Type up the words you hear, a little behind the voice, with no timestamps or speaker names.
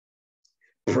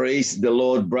Praise the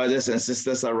Lord, brothers and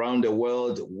sisters around the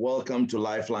world. Welcome to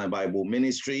Lifeline Bible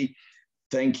Ministry.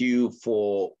 Thank you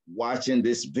for watching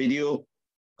this video.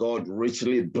 God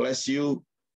richly bless you.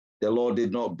 The Lord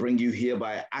did not bring you here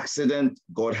by accident.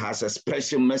 God has a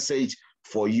special message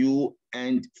for you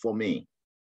and for me.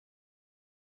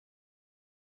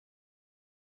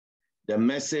 The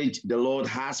message the Lord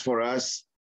has for us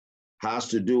has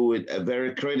to do with a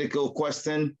very critical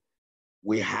question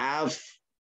we have.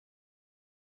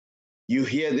 You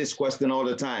hear this question all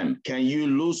the time. Can you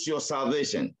lose your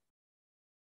salvation?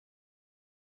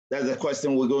 That's the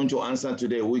question we're going to answer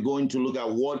today. We're going to look at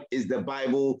what is the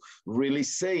Bible really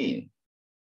saying,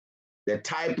 the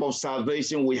type of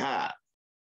salvation we have.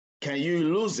 Can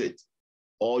you lose it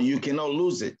or you cannot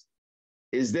lose it?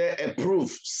 Is there a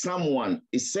proof someone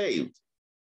is saved?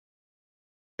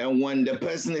 And when the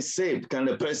person is saved, can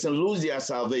the person lose their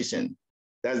salvation?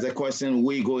 That's the question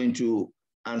we're going to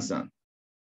answer.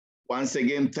 Once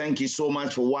again, thank you so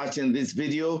much for watching this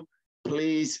video.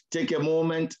 Please take a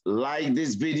moment, like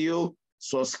this video,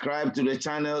 subscribe to the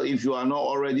channel if you are not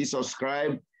already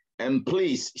subscribed, and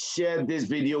please share this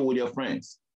video with your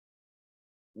friends.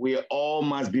 We all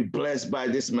must be blessed by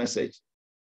this message.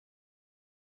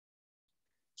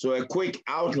 So a quick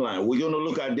outline, we're going to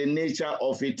look at the nature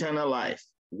of eternal life.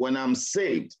 When I'm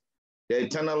saved, the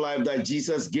eternal life that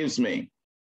Jesus gives me,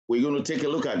 we're going to take a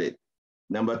look at it.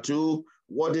 Number two,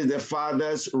 what is the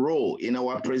Father's role in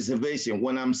our preservation?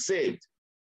 When I'm saved,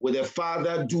 will the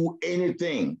Father do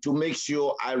anything to make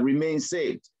sure I remain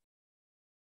saved?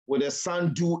 Will the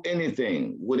Son do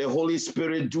anything? Will the Holy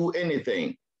Spirit do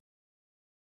anything?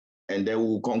 And then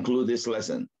we'll conclude this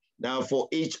lesson. Now, for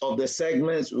each of the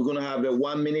segments, we're going to have a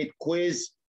 1-minute quiz.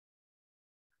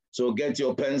 So get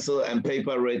your pencil and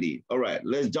paper ready. All right,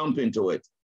 let's jump into it.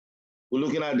 We're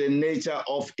looking at the nature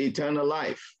of eternal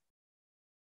life.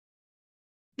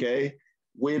 Okay,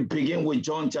 we begin with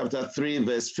John chapter 3,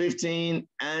 verse 15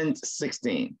 and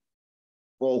 16.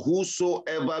 For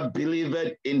whosoever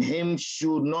believeth in him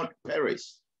should not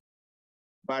perish,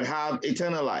 but have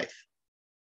eternal life.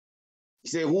 He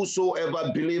said,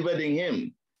 whosoever believeth in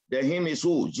him, the him is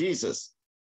who? Jesus.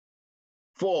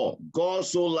 For God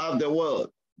so loved the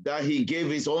world that he gave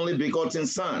his only begotten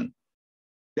Son,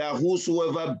 that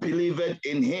whosoever believeth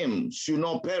in him should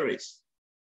not perish,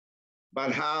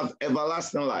 but have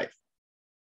everlasting life.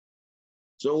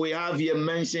 So we have here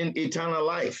mentioned eternal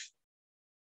life.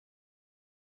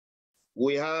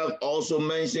 We have also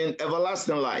mentioned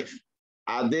everlasting life.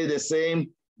 Are they the same?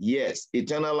 Yes,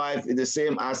 eternal life is the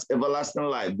same as everlasting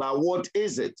life. But what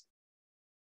is it?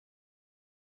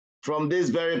 From this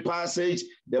very passage,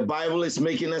 the Bible is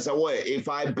making us aware. If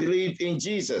I believe in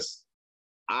Jesus,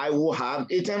 I will have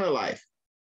eternal life.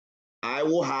 I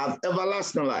will have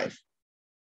everlasting life.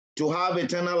 To have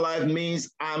eternal life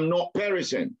means I'm not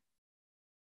perishing.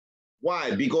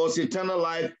 Why? Because eternal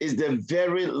life is the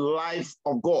very life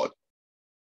of God.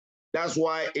 That's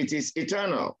why it is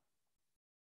eternal.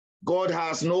 God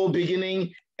has no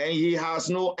beginning and he has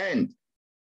no end.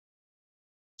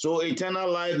 So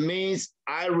eternal life means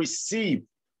I receive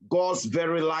God's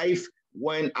very life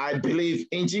when I believe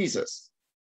in Jesus.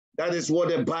 That is what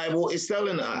the Bible is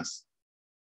telling us.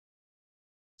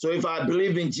 So if I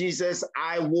believe in Jesus,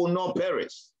 I will not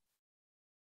perish,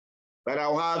 but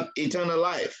I'll have eternal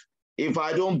life. If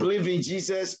I don't believe in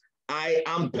Jesus, I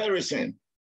am perishing,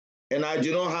 and I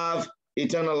do not have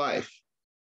eternal life.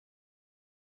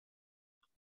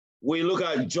 We look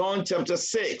at John chapter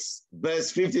 6, verse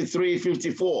 53,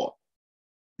 54.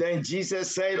 Then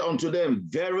Jesus said unto them,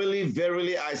 verily,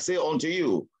 verily, I say unto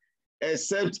you,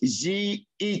 except ye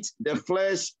eat the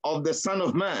flesh of the Son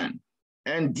of Man,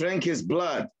 and drink his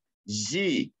blood,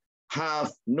 ye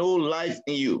have no life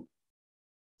in you.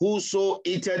 Whoso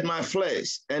eateth my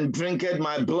flesh and drinketh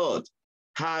my blood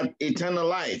hath eternal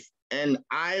life, and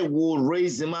I will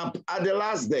raise him up at the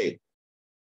last day.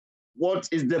 What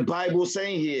is the Bible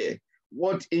saying here?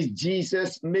 What is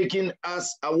Jesus making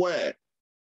us aware?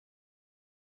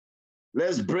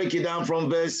 Let's break it down from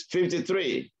verse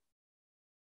 53.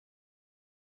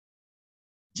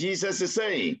 Jesus is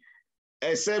saying,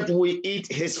 except we eat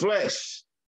his flesh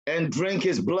and drink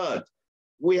his blood,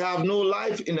 we have no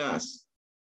life in us.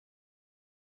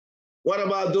 What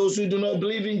about those who do not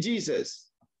believe in Jesus?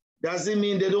 Does it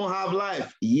mean they don't have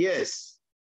life? Yes,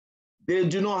 they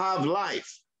do not have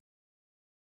life.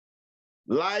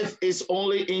 Life is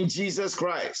only in Jesus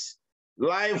Christ.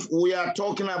 Life, we are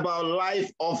talking about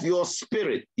life of your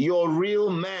spirit, your real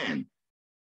man.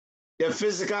 The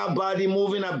physical body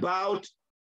moving about,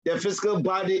 the physical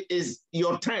body is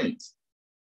your tent,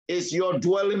 is your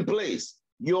dwelling place.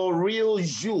 Your real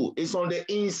you is on the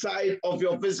inside of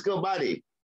your physical body.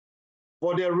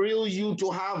 For the real you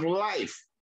to have life,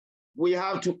 we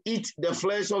have to eat the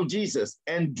flesh of Jesus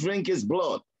and drink his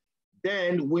blood.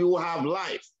 Then we will have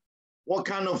life. What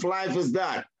kind of life is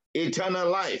that? Eternal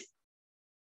life.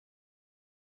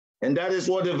 And that is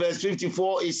what the verse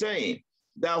 54 is saying,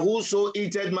 that whoso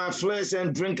eateth my flesh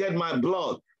and drinketh my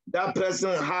blood, that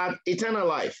person had eternal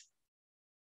life.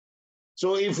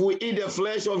 So if we eat the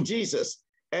flesh of Jesus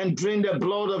and drink the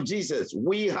blood of Jesus,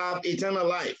 we have eternal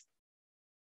life.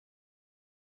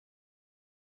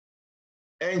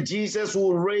 And Jesus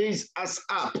will raise us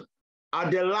up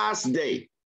at the last day.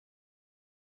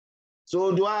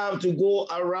 So do I have to go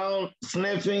around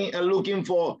sniffing and looking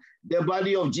for the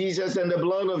body of Jesus and the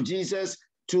blood of Jesus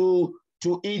to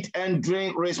eat and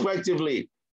drink respectively?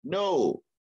 No.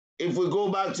 If we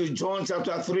go back to John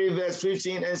chapter 3, verse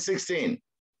 15 and 16,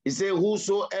 it says,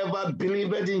 whosoever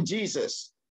believeth in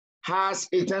Jesus has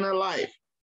eternal life.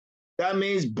 That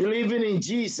means believing in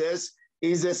Jesus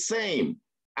is the same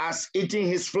as eating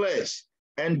his flesh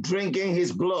and drinking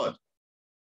his blood.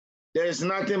 There is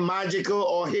nothing magical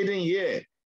or hidden here.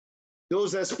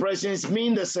 Those expressions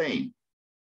mean the same.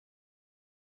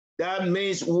 That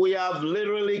means we have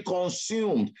literally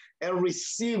consumed and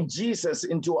received Jesus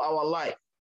into our life.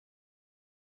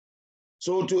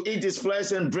 So to eat his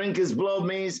flesh and drink his blood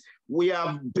means we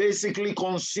have basically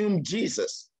consumed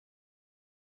Jesus.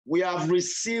 We have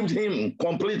received him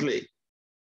completely.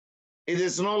 It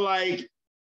is not like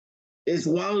it's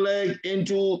one leg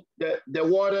into the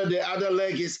water, the other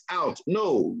leg is out.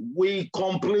 No, we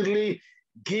completely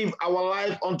give our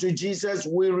life unto Jesus.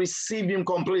 We receive him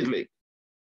completely.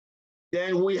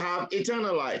 Then we have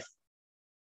eternal life.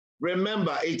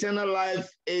 Remember, eternal life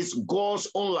is God's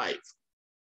own life.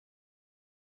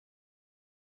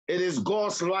 It is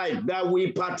God's life that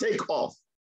we partake of.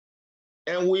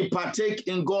 And we partake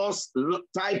in God's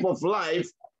type of life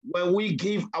when we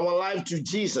give our life to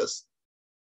Jesus.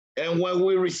 And when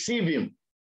we receive him,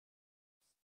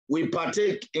 we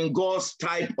partake in God's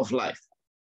type of life.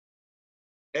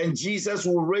 And Jesus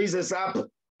will raise us up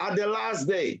at the last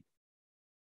day.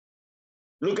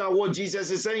 Look at what Jesus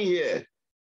is saying here.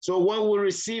 So when we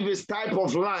receive his type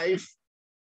of life,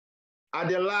 at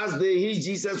the last day,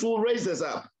 Jesus, will raise us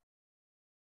up.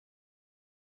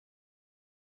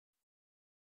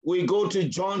 We go to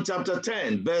John chapter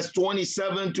 10, verse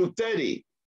 27 to 30.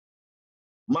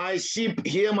 My sheep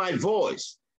hear my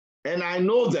voice, and I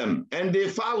know them, and they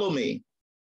follow me,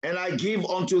 and I give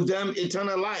unto them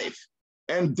eternal life,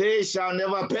 and they shall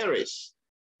never perish,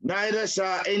 neither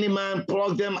shall any man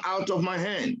pluck them out of my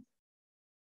hand.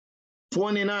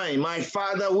 29, my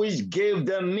Father which gave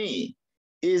them me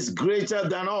is greater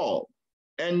than all,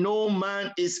 and no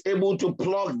man is able to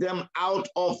pluck them out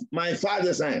of my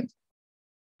Father's hand.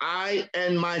 I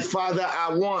and my Father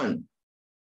are one.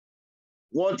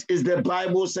 What is the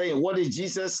Bible saying? What is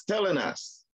Jesus telling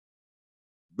us?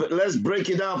 But let's break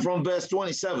it down from verse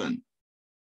 27.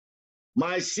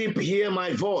 My sheep hear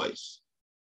my voice,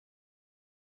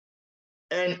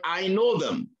 and I know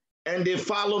them, and they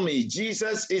follow me.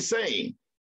 Jesus is saying,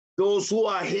 those who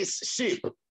are his sheep,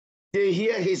 they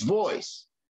hear his voice.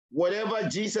 Whatever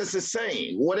Jesus is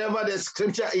saying, whatever the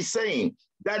scripture is saying,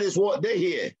 that is what they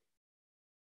hear.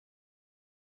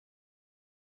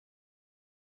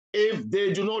 If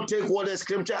they do not take what the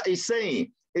scripture is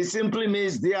saying, it simply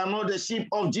means they are not the sheep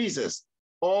of Jesus,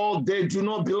 or they do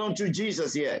not belong to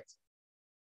Jesus yet.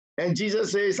 And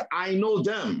Jesus says, I know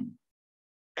them,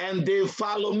 and they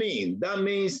follow me. That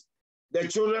means the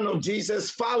children of Jesus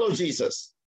follow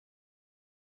Jesus.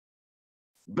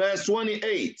 Verse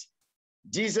 28,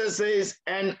 Jesus says,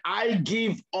 and I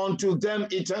give unto them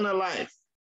eternal life.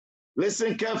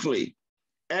 Listen carefully.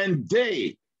 And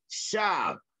they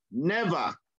shall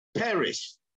never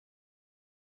perish,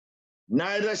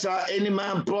 neither shall any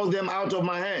man pluck them out of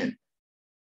my hand.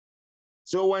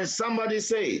 So when somebody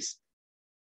says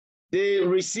they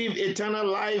receive eternal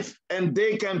life and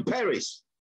they can perish,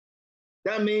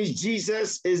 that means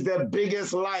Jesus is the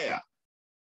biggest liar.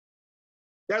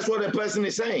 That's what the person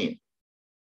is saying.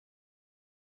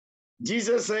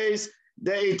 Jesus says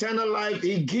the eternal life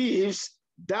he gives,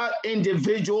 that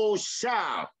individual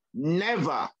shall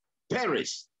never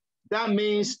perish. That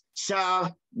means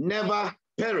shall never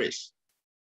perish.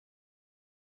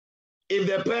 If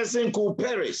the person could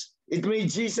perish, it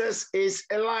means Jesus is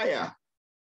a liar.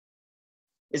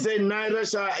 He said, neither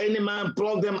shall any man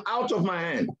pluck them out of my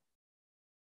hand.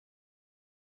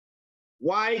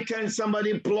 Why can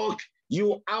somebody pluck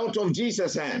you out of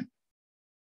Jesus' hand?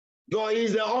 God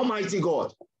is the Almighty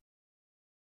God.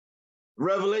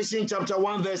 Revelation chapter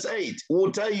 1, verse 8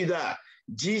 will tell you that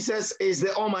Jesus is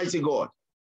the Almighty God.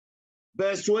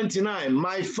 Verse 29,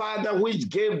 my Father which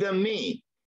gave them me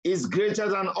is greater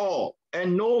than all,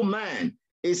 and no man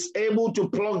is able to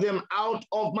pluck them out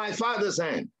of my Father's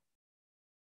hand.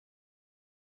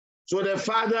 So the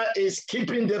Father is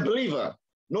keeping the believer.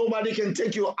 Nobody can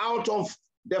take you out of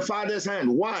the Father's hand.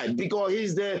 Why? Because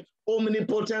he's the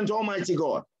omnipotent Almighty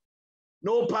God.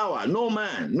 No power, no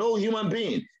man, no human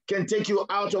being can take you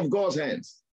out of God's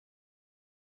hands.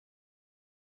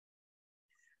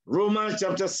 Romans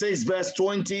chapter 6, verse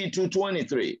 20 to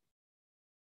 23.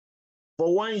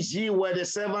 For when ye were the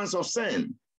servants of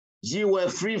sin, ye were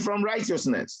free from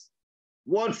righteousness.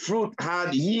 What fruit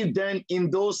had ye then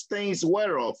in those things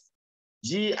whereof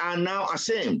ye are now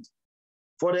ashamed?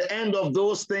 For the end of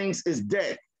those things is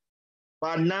death.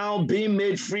 But now being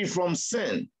made free from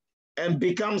sin and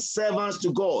become servants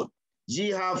to God, ye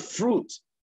have fruit.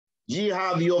 Ye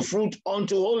have your fruit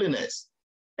unto holiness.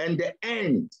 And the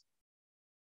end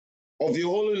of your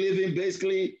holy living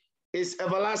basically is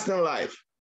everlasting life.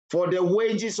 For the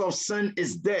wages of sin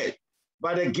is death,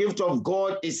 but the gift of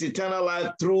God is eternal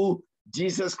life through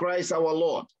Jesus Christ our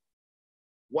Lord.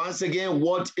 Once again,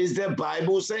 what is the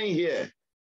Bible saying here?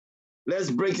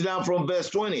 Let's break it down from verse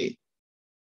 20.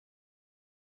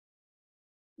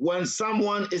 When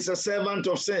someone is a servant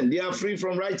of sin, they are free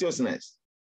from righteousness.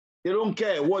 They don't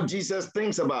care what Jesus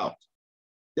thinks about.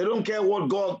 They don't care what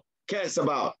God cares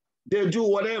about. They do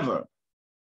whatever.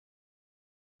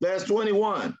 Verse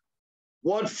 21,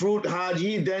 what fruit had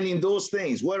ye then in those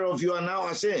things, whereof you are now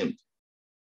ashamed?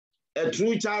 A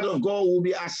true child of God will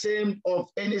be ashamed of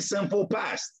any sinful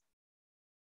past.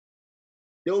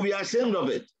 They will be ashamed of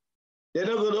it. They're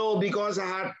not going to, oh, because I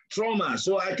had trauma,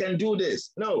 so I can do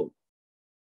this. No.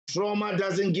 Trauma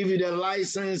doesn't give you the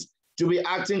license to be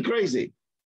acting crazy.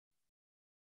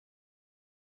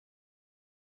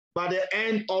 But the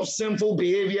end of sinful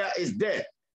behavior is death.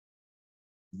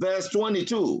 Verse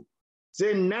 22,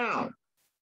 say, now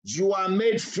you are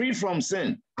made free from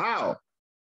sin. How?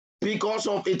 Because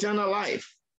of eternal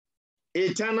life.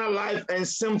 Eternal life and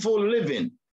sinful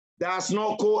living does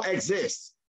not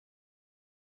coexist.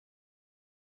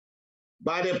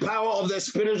 By the power of the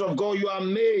Spirit of God, you are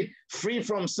made free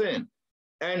from sin.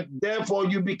 And therefore,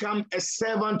 you become a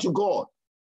servant to God.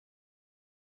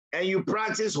 And you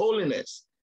practice holiness.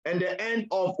 And the end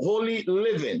of holy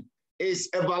living is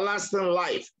everlasting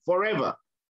life forever.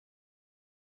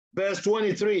 Verse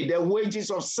 23, the wages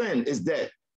of sin is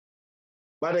death,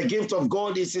 but the gift of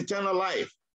God is eternal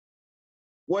life.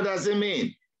 What does it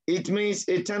mean? It means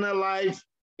eternal life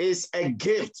is a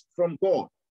gift from God.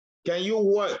 Can you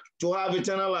work to have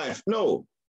eternal life? No.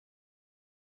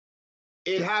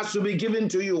 It has to be given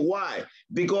to you. Why?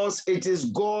 Because it is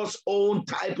God's own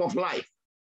type of life.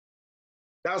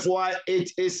 That's why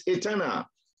it is eternal.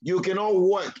 You cannot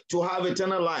work to have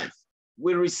eternal life.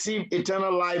 We receive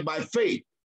eternal life by faith.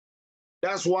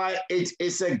 That's why it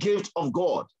is a gift of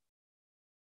God.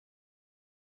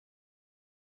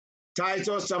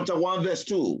 Titus chapter 1 verse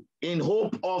 2, in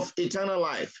hope of eternal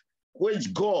life,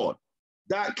 which God,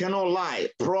 that cannot lie,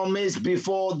 promised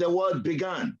before the world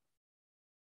began.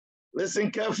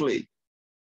 Listen carefully.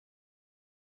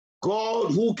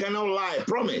 God, who cannot lie,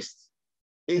 promised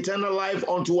eternal life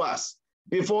unto us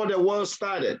before the world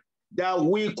started, that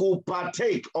we could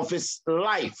partake of his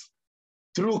life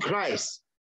through Christ.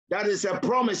 That is a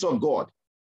promise of God.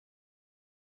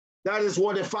 That is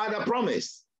what the Father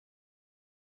promised.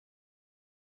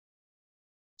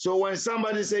 So when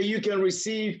somebody says you can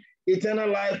receive eternal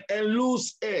life and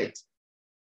lose it,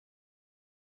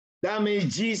 that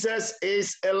means Jesus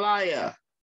is a liar.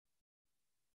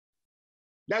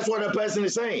 That's what the person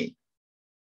is saying.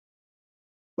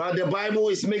 But the Bible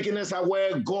is making us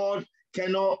aware God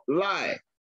cannot lie.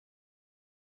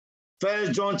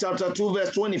 1 John chapter 2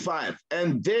 verse 25,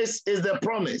 and this is the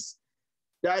promise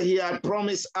that he had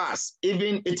promised us,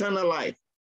 even eternal life.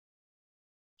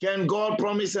 Can God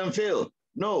promise and fail?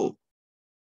 No.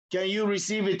 Can you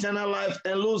receive eternal life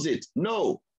and lose it?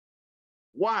 No.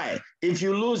 Why? If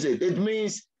you lose it, it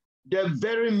means the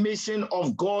very mission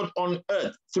of God on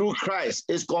earth through Christ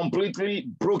is completely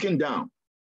broken down.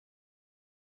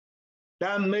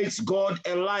 That makes God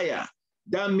a liar.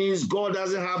 That means God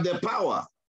doesn't have the power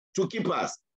to keep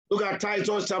us. Look at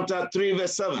Titus chapter 3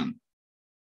 verse 7.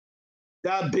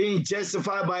 That being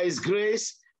justified by his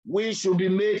grace, we should be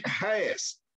made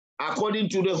heirs according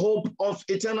to the hope of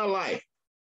eternal life.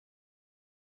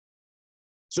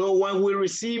 So when we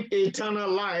receive eternal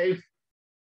life,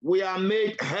 we are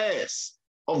made heirs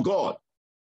of God.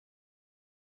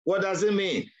 What does it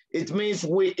mean? It means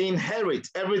we inherit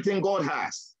everything God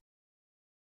has.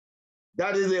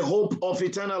 That is the hope of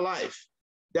eternal life.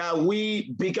 that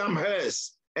we become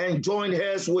heirs and join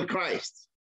heirs with Christ.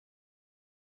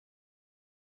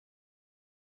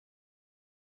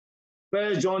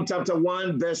 1 John chapter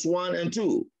 1, verse 1 and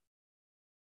 2.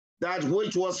 That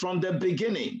which was from the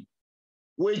beginning,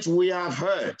 which we have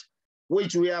heard,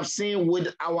 which we have seen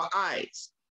with our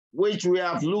eyes, which we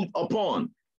have looked upon,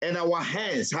 and our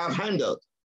hands have handled,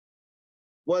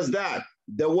 was that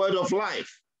the word of life.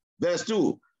 Verse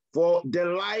 2, for the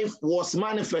life was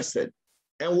manifested,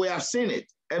 and we have seen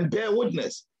it, and bear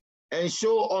witness, and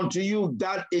show unto you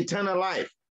that eternal life,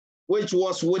 which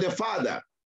was with the Father,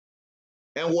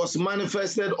 and was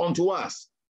manifested unto us.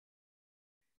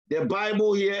 The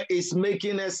Bible here is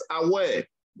making us aware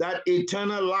that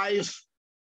eternal life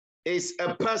is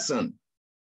a person.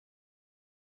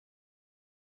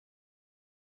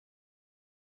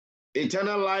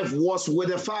 Eternal life was with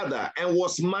the Father and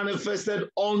was manifested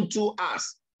unto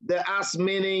us. The us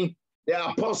meaning the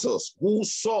apostles who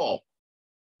saw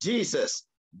Jesus.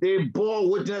 They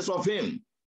bore witness of him.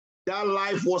 That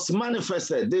life was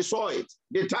manifested. They saw it.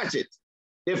 They touched it.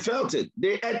 They felt it.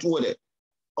 They ate with it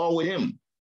or with him.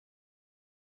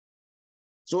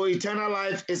 So eternal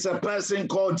life is a person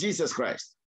called Jesus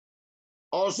Christ,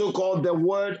 also called the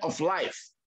word of life,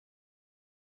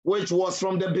 which was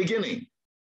from the beginning.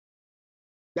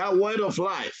 That word of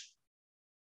life,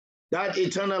 that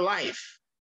eternal life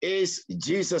is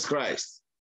Jesus Christ.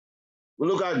 We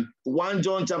look at 1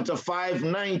 John chapter 5,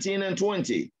 19 and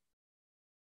 20.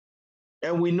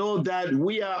 And we know that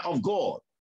we are of God,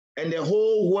 and the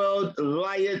whole world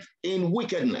lieth in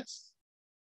wickedness.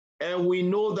 And we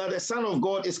know that the Son of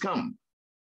God is come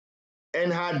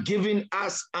and had given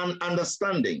us an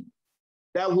understanding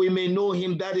that we may know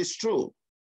him that is true.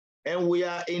 And we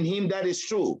are in him that is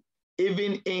true,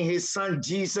 even in his Son,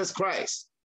 Jesus Christ.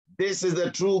 This is the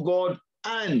true God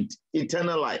and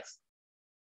eternal life.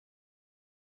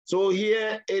 So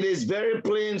here it is very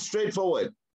plain,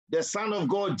 straightforward. The Son of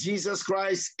God, Jesus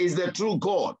Christ, is the true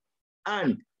God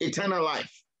and eternal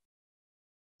life.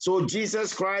 So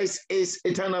Jesus Christ is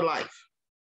eternal life.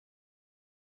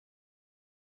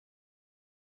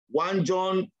 1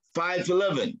 John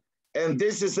 5:11. And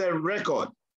this is a record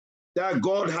that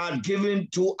God had given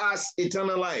to us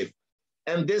eternal life.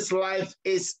 And this life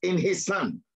is in his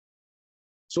Son.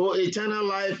 So eternal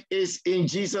life is in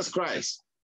Jesus Christ.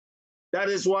 That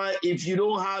is why if you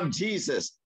don't have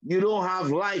Jesus, you don't have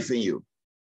life in you.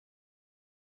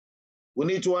 We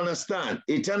need to understand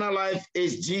eternal life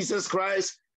is Jesus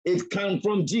Christ. It comes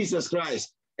from Jesus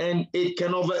Christ, and it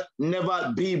can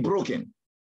never be broken.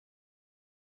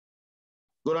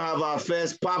 We're going to have our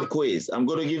first pop quiz. I'm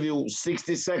going to give you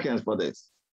 60 seconds for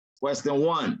this. Question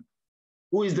 1.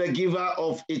 Who is the giver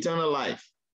of eternal life?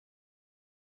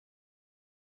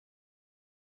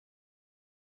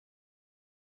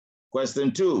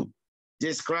 Question 2.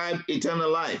 Describe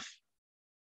eternal life.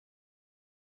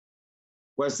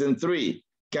 Question 3.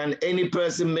 Can any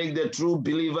person make the true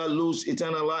believer lose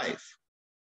eternal life?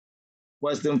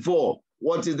 Question 4.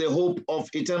 What is the hope of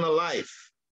eternal life?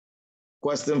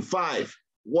 Question 5.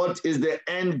 What is the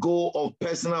end goal of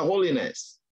personal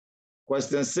holiness?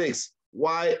 Question 6.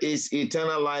 Why is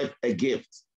eternal life a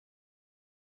gift?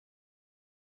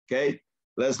 Okay,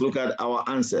 let's look at our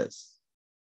answers.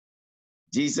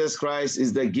 Jesus Christ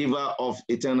is the giver of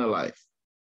eternal life.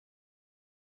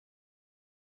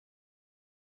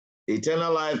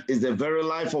 Eternal life is the very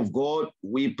life of God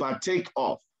we partake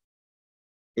of.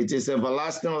 It is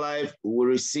everlasting life we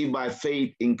receive by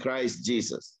faith in Christ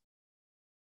Jesus.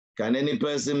 Can any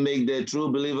person make the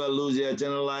true believer lose their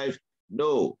eternal life?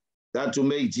 No, that to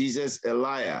make Jesus a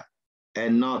liar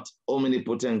and not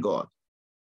omnipotent God.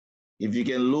 If you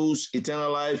can lose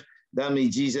eternal life, that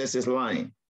means Jesus is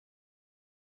lying.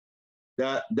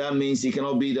 That means he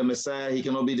cannot be the Messiah, he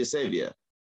cannot be the Savior.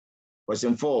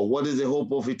 Question 4, what is the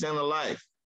hope of eternal life?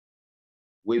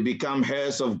 We become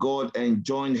heirs of God and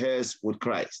join heirs with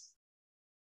Christ.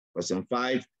 Question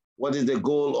 5, what is the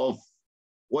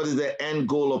end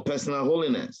goal of personal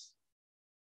holiness?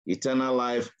 Eternal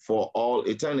life for all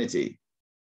eternity.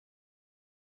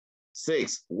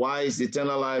 6, why is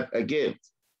eternal life a gift?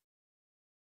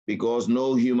 Because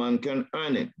no human can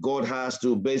earn it. God has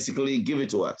to basically give it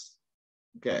to us.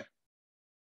 Okay.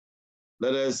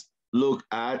 Let us look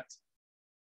at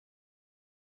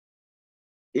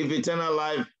if eternal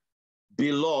life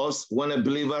be lost when a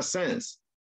believer sins.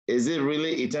 Is it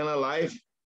really eternal life?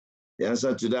 The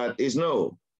answer to that is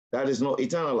no. That is not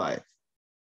eternal life.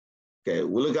 Okay,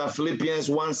 we look at Philippians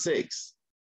 1:6.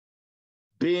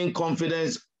 Being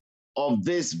confident of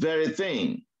this very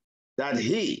thing, that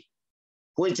he,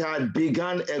 which had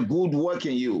begun a good work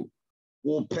in you,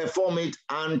 will perform it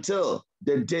until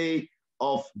the day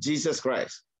of Jesus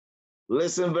Christ.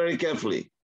 Listen very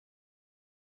carefully.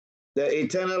 The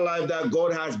eternal life that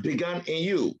God has begun in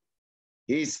you,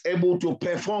 he is able to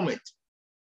perform it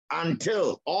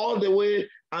all the way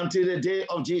until the day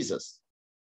of Jesus.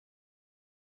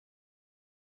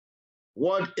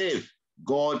 What if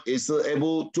God is still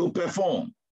able to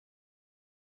perform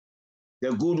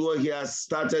the good work he has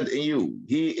started in you?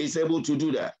 He is able to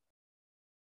do that.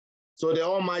 So the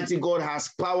Almighty God has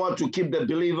power to keep the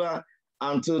believer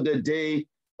until the day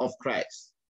of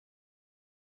Christ.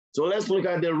 So let's look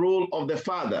at the role of the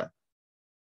Father.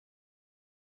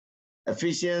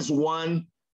 Ephesians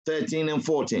 1:13 and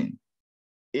 14.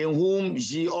 In whom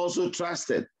ye also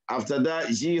trusted, after that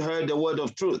ye heard the word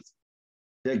of truth,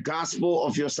 the gospel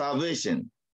of your salvation,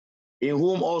 in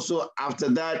whom also after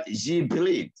that ye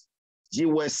believed, ye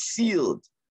were sealed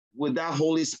with that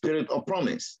Holy Spirit of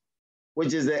promise,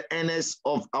 which is the earnest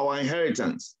of our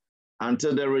inheritance,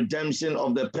 until the redemption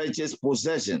of the purchased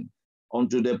possession,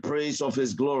 unto the praise of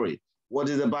his glory. What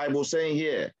is the Bible saying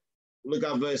here? Look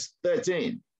at verse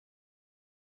 13.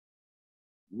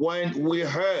 When we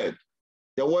heard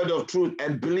the word of truth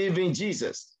and believe in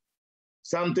Jesus,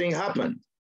 something happened.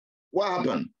 What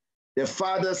happened? The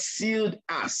Father sealed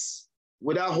us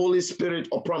with that Holy Spirit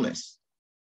of promise.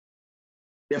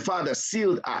 The Father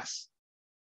sealed us.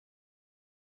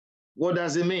 What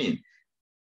does it mean?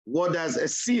 What does a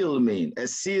seal mean? A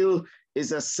seal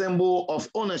is a symbol of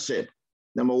ownership,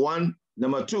 number one.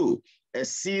 Number two, a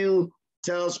seal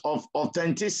tells of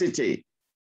authenticity,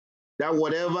 that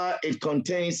whatever it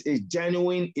contains is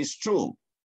genuine, is true.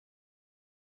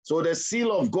 So the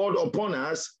seal of God upon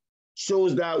us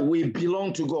shows that we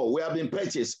belong to God. We have been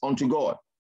purchased unto God.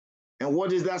 And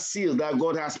what is that seal that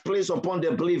God has placed upon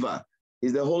the believer?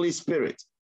 Is the Holy Spirit.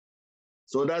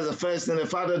 So that's the first thing the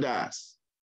Father does.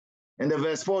 And the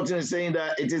verse 14 is saying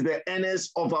that it is the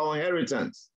earnest of our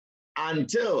inheritance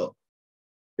until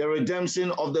the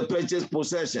redemption of the purchased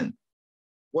possession.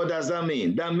 What does that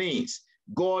mean? That means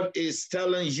God is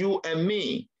telling you and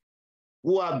me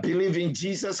who are believing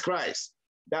Jesus Christ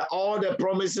that all the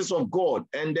promises of God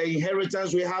and the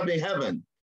inheritance we have in heaven,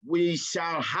 we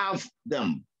shall have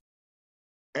them.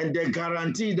 And the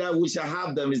guarantee that we shall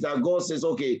have them is that God says,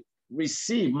 okay,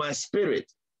 receive my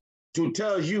spirit to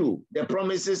tell you the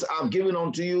promises I've given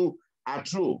unto you are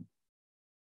true.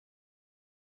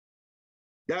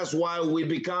 That's why we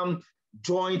become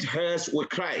joint heirs with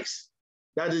Christ.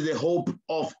 That is the hope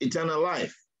of eternal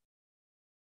life.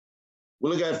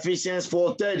 We look at Ephesians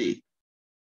 4:30.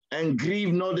 And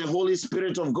grieve not the Holy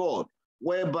Spirit of God,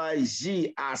 whereby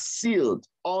ye are sealed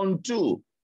unto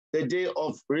the day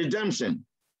of redemption.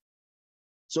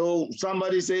 So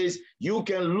somebody says, you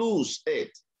can lose it.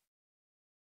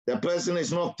 The person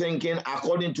is not thinking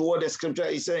according to what the scripture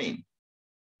is saying.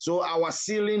 So our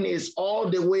sealing is all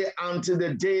the way until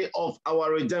the day of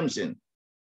our redemption.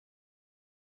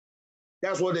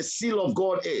 That's what the seal of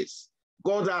God is.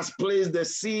 God has placed the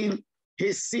seal,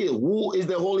 his seal, who is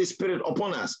the Holy Spirit,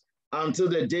 upon us until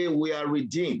the day we are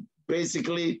redeemed,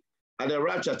 basically at the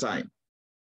rapture time.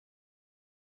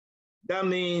 That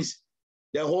means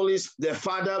the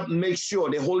Father makes sure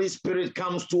the Holy Spirit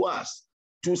comes to us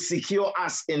to secure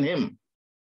us in him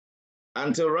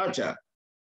until rapture.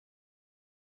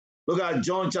 Look at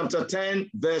John chapter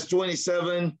 10, verse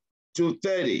 27 to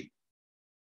 30.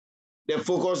 The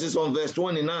focus is on verse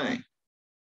 29.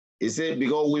 He said,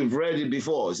 because we've read it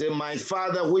before, he said, my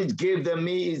Father which gave them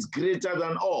me is greater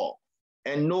than all,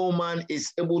 and no man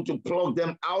is able to pluck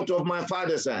them out of my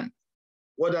Father's hand.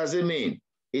 What does it mean?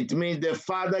 It means the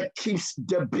Father keeps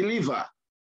the believer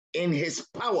in his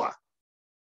power.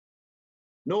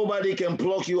 Nobody can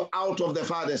pluck you out of the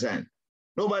Father's hand.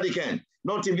 Nobody can,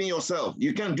 not even yourself.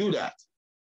 You can't do that.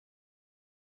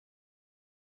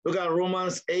 Look at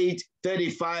Romans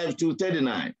 8:35 to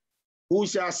 39. Who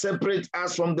shall separate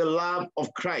us from the love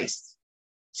of Christ?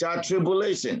 Shall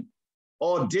tribulation,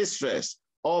 or distress,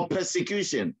 or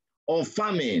persecution, or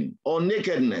famine, or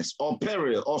nakedness, or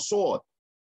peril, or sword?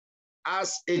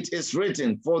 As it is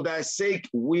written, for thy sake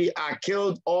we are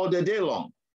killed all the day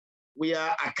long. We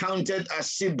are accounted as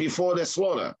sheep before the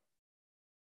slaughter.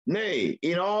 Nay,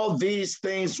 in all these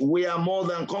things we are more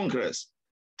than conquerors,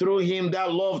 through him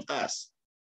that loved us.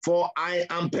 For I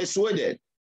am persuaded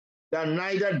that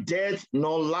neither death,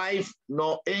 nor life,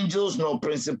 nor angels, nor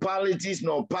principalities,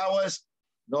 nor powers,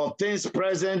 nor things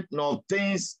present, nor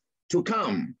things to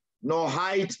come, nor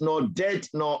height, nor depth,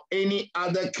 nor any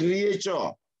other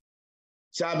creature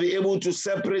shall be able to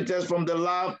separate us from the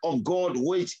love of God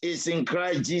which is in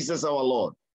Christ Jesus our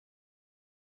Lord.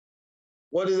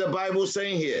 What is the Bible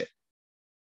saying here?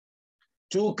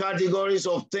 two categories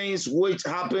of things which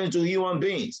happen to human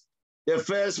beings. The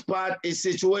first part is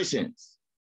situations,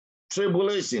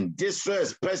 tribulation,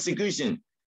 distress, persecution,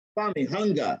 famine,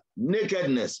 hunger,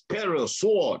 nakedness, peril,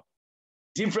 sword,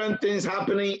 different things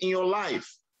happening in your life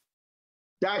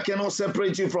that cannot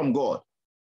separate you from God.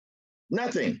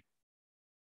 Nothing.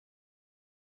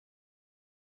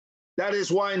 That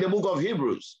is why in the book of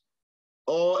Hebrews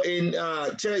or in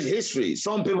church history,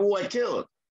 some people were killed.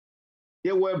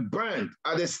 They were burned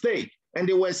at the stake and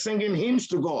they were singing hymns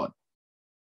to God.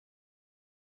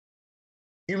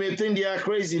 You may think they are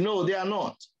crazy. No, they are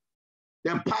not.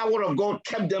 The power of God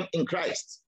kept them in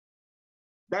Christ.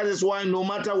 That is why no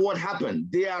matter what happened,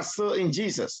 they are still in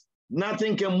Jesus.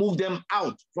 Nothing can move them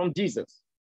out from Jesus.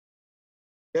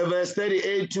 The verse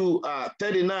 38 to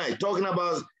 39, talking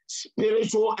about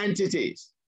spiritual entities.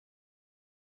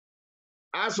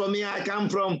 As for me, I come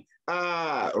from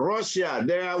Russia.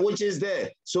 There are witches there,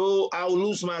 so I'll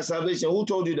lose my salvation. Who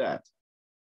told you that?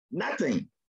 Nothing.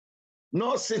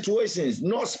 No situations,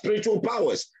 no spiritual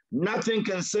powers. Nothing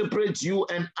can separate you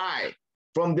and I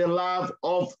from the love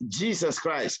of Jesus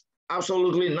Christ.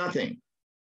 Absolutely nothing.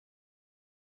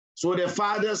 So the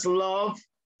Father's love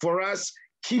for us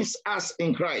keeps us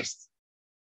in Christ.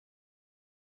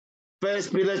 1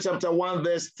 Peter chapter 1,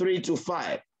 verse 3 to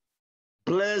 5.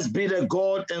 Blessed be the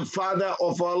God and Father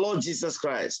of our Lord Jesus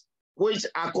Christ, which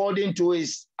according to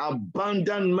his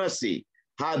abundant mercy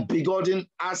hath begotten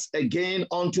us again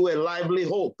unto a lively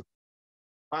hope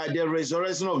by the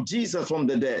resurrection of Jesus from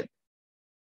the dead,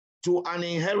 to an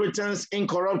inheritance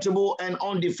incorruptible and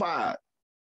undefiled,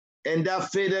 and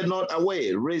that faded not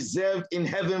away, reserved in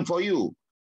heaven for you,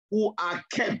 who are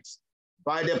kept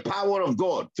by the power of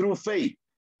God through faith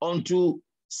unto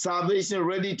salvation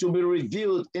ready to be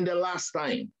revealed in the last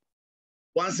time.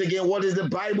 Once again, what is the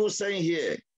Bible saying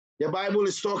here? The Bible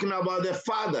is talking about the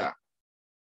Father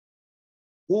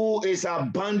who is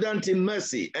abundant in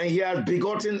mercy, and he has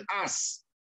begotten us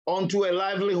unto a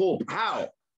lively hope. How?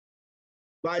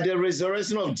 By the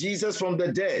resurrection of Jesus from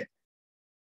the dead.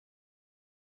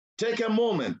 Take a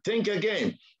moment, think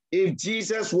again. If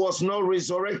Jesus was not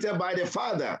resurrected by the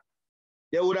Father,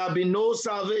 there would have been no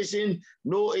salvation,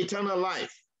 no eternal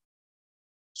life.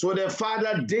 So the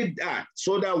Father did that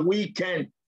so that we can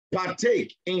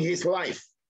partake in his life.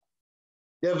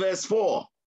 The verse 4,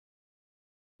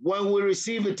 when we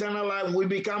receive eternal life, we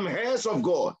become heirs of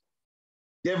God.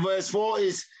 The verse 4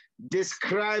 is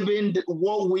describing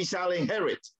what we shall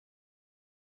inherit.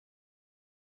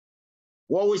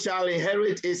 What we shall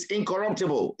inherit is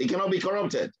incorruptible. It cannot be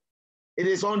corrupted. It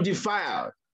is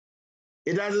undefiled.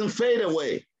 It doesn't fade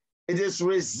away. It is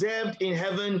reserved in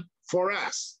heaven for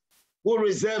us. Who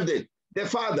reserved it? The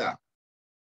Father.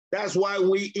 That's why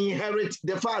we inherit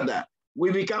the Father.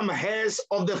 We become heirs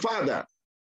of the Father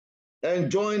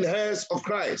and joint heirs of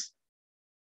Christ.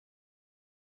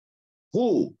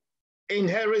 Who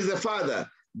inherits the Father?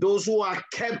 Those who are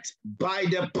kept by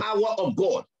the power of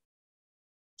God.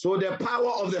 So the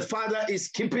power of the Father is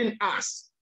keeping us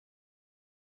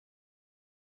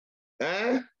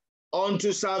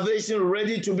unto salvation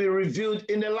ready to be revealed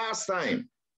in the last time.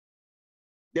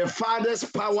 The Father's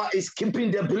power is keeping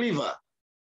the believer.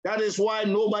 That is why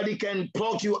nobody can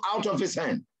pluck you out of his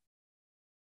hand.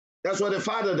 That's what the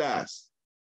Father does.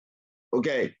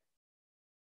 Okay.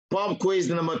 Pop quiz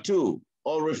number 2,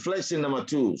 or reflection number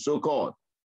 2, so-called.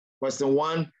 Question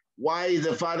 1, why is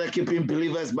the Father keeping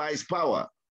believers by his power?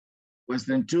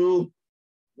 Question 2,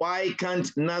 why can't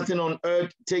nothing on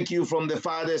earth take you from the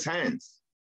Father's hands?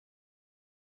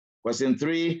 Question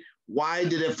 3, why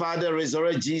did the Father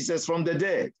resurrect Jesus from the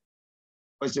dead?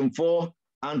 Question 4,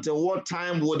 until what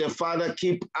time will the Father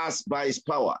keep us by his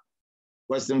power?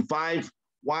 Question 5,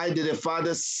 why did the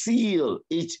Father seal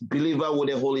each believer with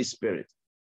the Holy Spirit?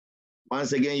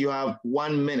 Once again, you have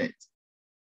 1 minute.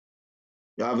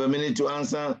 You have a minute to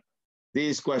answer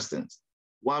these questions.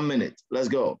 1 minute. Let's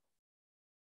go.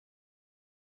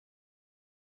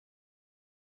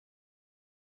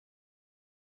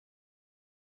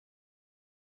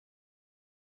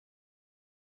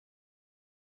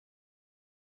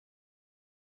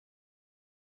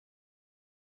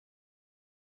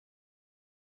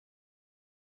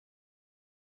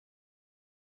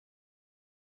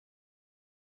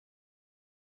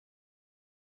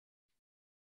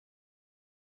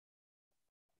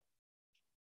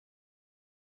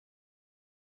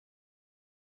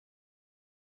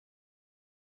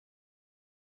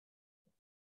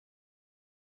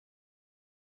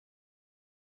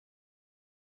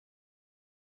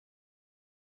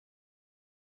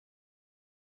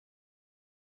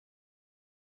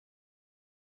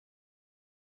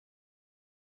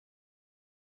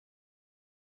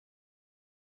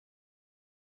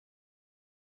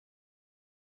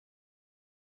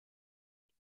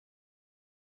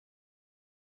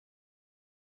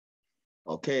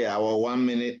 Okay, our 1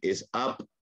 minute is up.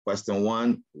 Question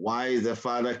 1, why is the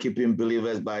Father keeping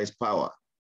believers by his power?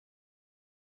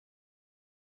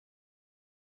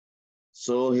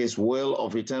 So his will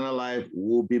of eternal life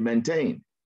will be maintained.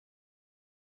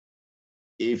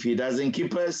 If he doesn't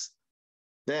keep us,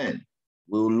 then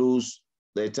we'll lose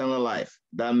the eternal life.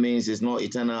 That means it's not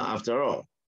eternal after all.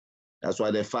 That's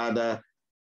why the Father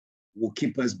will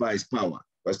keep us by his power.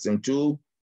 Question 2,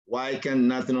 why can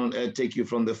nothing on earth take you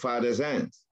from the Father's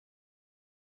hands?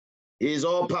 He is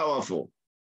all powerful.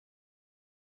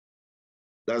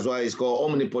 That's why he's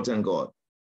called omnipotent God.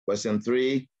 Question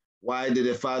 3, why did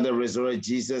the Father resurrect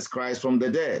Jesus Christ from the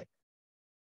dead?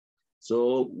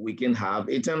 So we can have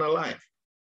eternal life.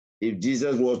 If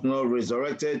Jesus was not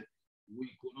resurrected,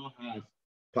 we could not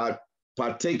have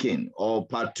partaken or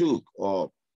partook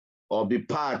or be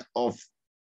part of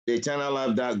the eternal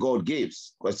life that God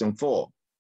gives. Question 4,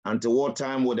 until what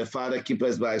time will the Father keep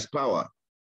us by his power?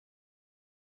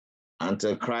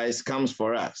 Until Christ comes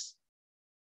for us.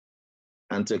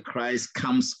 Until Christ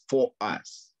comes for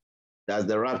us. That's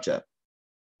the rapture.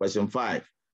 Question 5,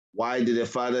 why did the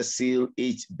Father seal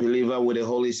each believer with the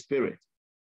Holy Spirit?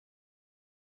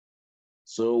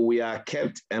 So we are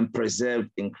kept and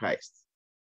preserved in Christ.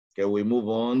 Okay, we move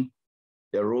on.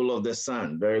 The role of the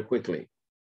Son, very quickly.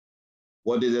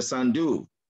 What did the Son do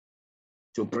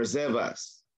to preserve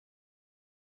us?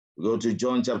 We go to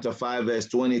John chapter 5, verse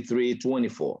 23,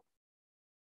 24.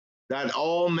 That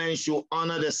all men should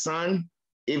honor the Son,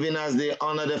 even as they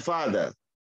honor the Father.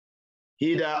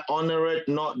 He that honoreth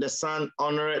not the Son,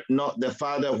 honoreth not the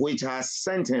Father which has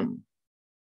sent him.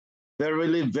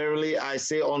 Verily, verily, I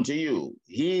say unto you,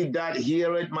 he that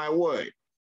heareth my word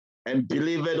and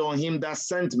believeth on him that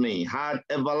sent me had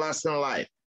everlasting life,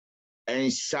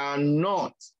 and shall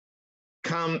not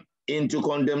come into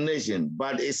condemnation,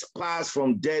 but is passed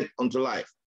from death unto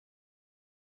life.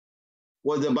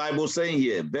 What's the Bible saying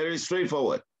here? Very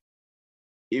straightforward.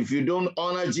 If you don't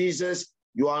honor Jesus,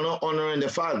 you are not honoring the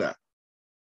Father.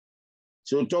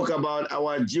 So talk about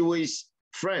our Jewish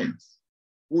friends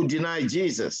who deny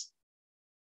Jesus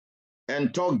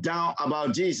and talk down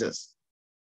about Jesus,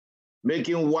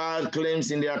 making wild claims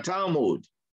in their Talmud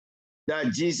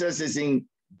that Jesus is in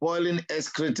boiling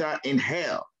excreta in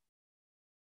hell.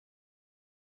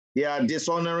 They are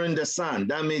dishonoring the Son.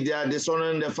 That means they are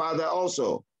dishonoring the Father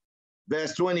also.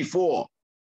 Verse 24,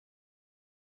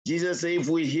 Jesus said, if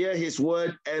we hear his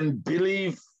word and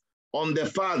believe on the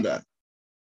Father,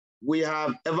 we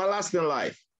have everlasting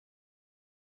life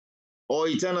or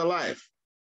eternal life,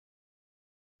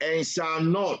 and shall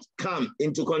not come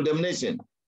into condemnation,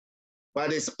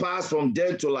 but is passed from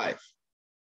death to life.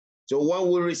 So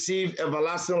when we receive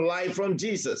everlasting life from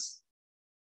Jesus,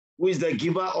 who is the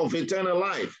giver of eternal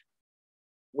life,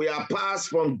 we are passed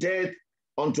from death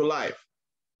unto life.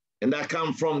 And that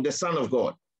comes from the Son of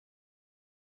God.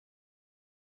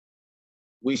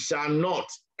 We shall not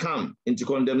come into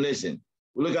condemnation.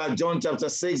 We look at John chapter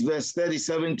 6, verse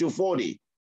 37 to 40.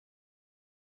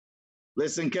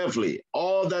 Listen carefully.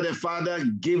 All that the Father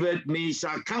giveth me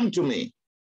shall come to me,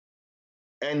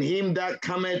 and him that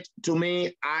cometh to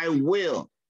me I will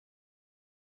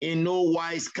in no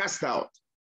wise cast out.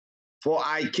 For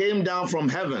I came down from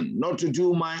heaven, not to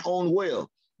do my own will,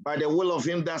 but the will of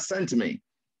him that sent me.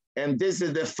 And this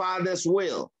is the Father's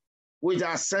will, which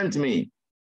has sent me.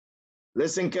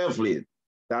 Listen carefully,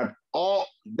 that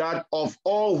of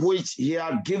all which he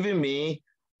had given me,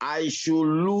 I should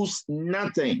lose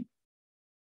nothing,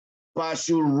 but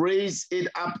should raise it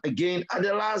up again at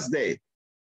the last day.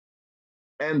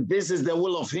 And this is the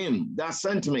will of him that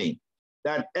sent me,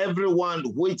 that everyone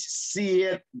which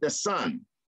seeth the Son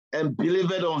and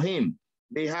believeth on him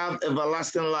may have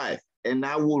everlasting life, and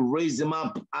I will raise him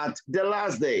up at the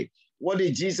last day. What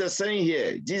is Jesus saying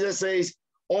here? Jesus says,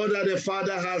 all that the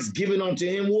Father has given unto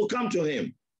him will come to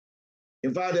him.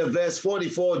 In fact, in verse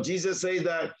 44, Jesus says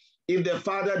that if the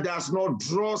Father does not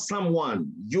draw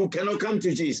someone, you cannot come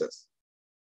to Jesus.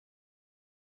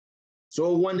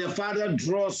 So when the Father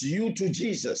draws you to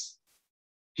Jesus,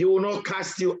 he will not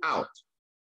cast you out.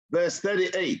 Verse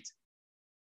 38.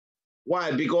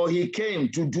 Why? Because he came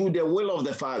to do the will of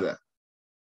the Father.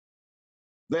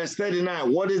 Verse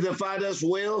 39, what is the Father's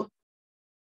will?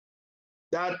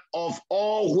 That of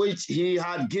all which he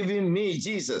had given me,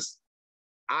 Jesus,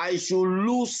 I should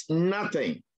lose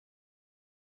nothing.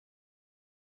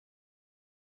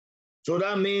 So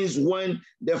that means when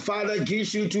the Father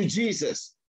gives you to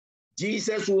Jesus,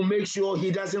 Jesus will make sure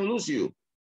he doesn't lose you.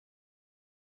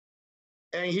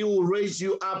 And he will raise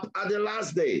you up at the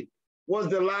last day. What's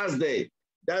the last day?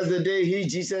 That's the day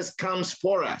Jesus comes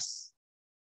for us.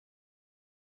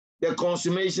 the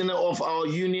consummation of our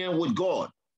union with God.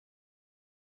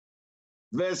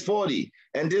 Verse 40,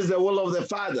 and this is the will of the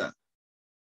Father,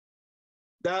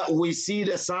 that we see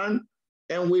the Son,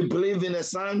 and we believe in the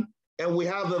Son, and we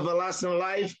have everlasting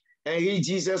life, and he,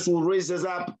 Jesus, will raise us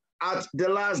up at the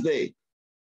last day.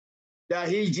 That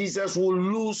he, Jesus, will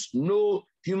lose no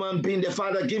human being the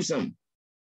Father gives him.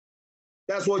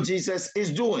 That's what Jesus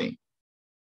is doing.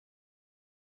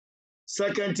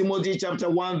 2 Timothy chapter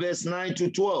 1, verse 9 to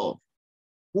 12,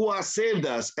 who has saved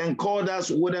us and called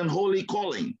us with an holy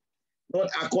calling, not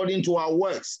according to our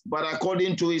works, but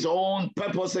according to his own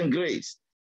purpose and grace,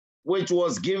 which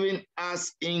was given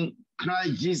us in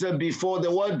Christ Jesus before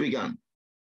the world began,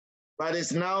 but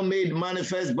is now made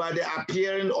manifest by the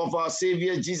appearing of our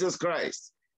Savior Jesus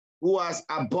Christ, who has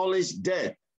abolished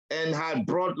death and had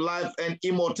brought life and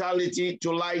immortality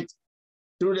to light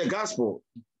through the gospel,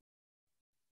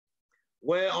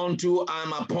 whereunto I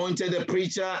am appointed a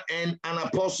preacher and an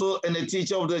apostle and a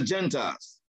teacher of the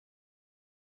Gentiles,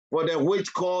 for the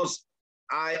which cause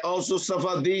I also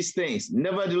suffer these things.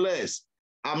 Nevertheless,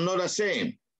 I'm not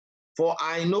ashamed, for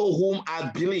I know whom I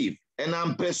believe, and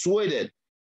I'm persuaded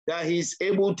that he is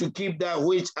able to keep that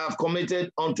which I've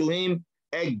committed unto him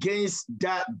against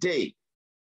that day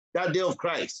of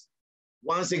Christ.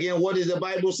 Once again, what is the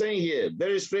Bible saying here?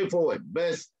 Very straightforward.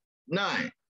 Verse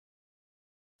 9.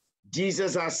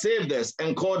 Jesus has saved us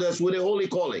and called us with a holy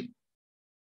calling.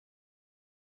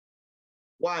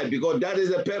 Why? Because that is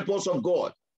the purpose of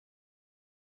God.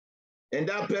 And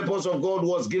that purpose of God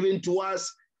was given to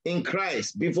us in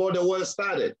Christ before the world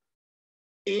started.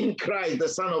 In Christ, the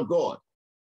Son of God.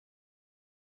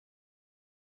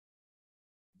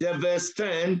 The verse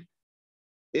 10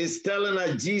 is telling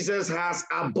us Jesus has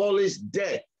abolished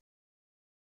death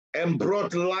and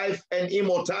brought life and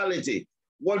immortality.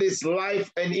 What is life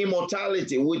and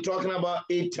immortality? We're talking about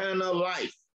eternal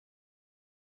life.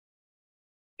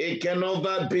 It can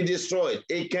never be destroyed.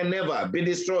 It can never be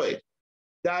destroyed.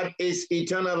 That is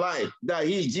eternal life that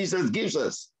he, Jesus, gives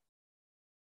us.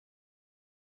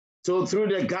 So through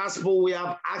the gospel, we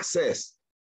have access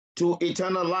to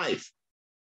eternal life.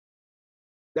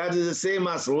 That is the same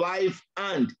as life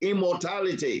and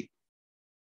immortality.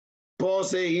 Paul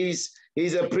says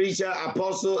he's a preacher,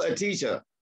 apostle, a teacher.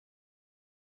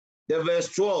 The verse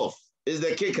 12 is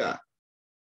the kicker.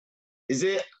 He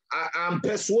said, I'm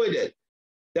persuaded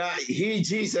that he,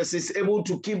 Jesus, is able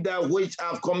to keep that which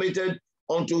I've committed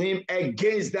unto him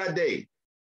against that day.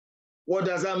 What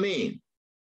does that mean?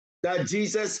 That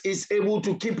Jesus is able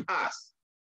to keep us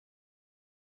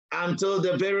until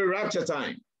the very rapture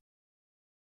time.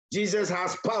 Jesus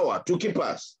has power to keep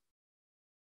us.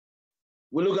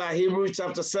 We look at Hebrews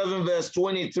chapter 7, verse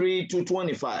 23 to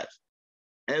 25.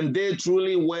 And they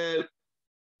truly were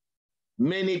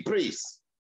many priests,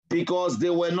 because they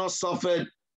were not suffered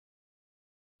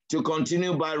to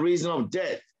continue by reason of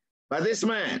death. But this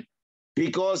man,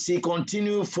 because he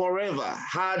continued forever,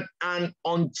 had an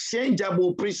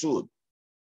unchangeable priesthood.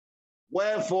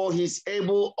 Wherefore he is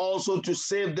able also to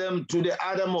save them to the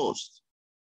uttermost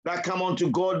that come unto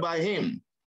God by him,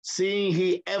 seeing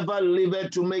he ever liveth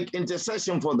to make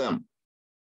intercession for them.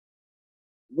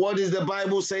 What is the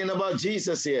Bible saying about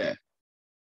Jesus here?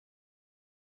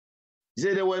 He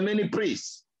said there were many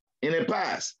priests in the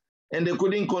past, and they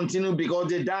couldn't continue because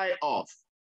they died off.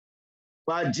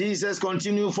 But Jesus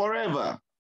continued forever.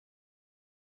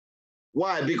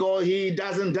 Why? Because he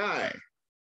doesn't die.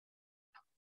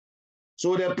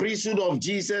 So the priesthood of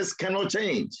Jesus cannot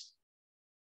change.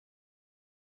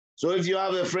 So if you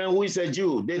have a friend who is a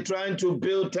Jew, they're trying to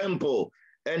build temple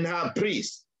and have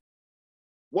priests.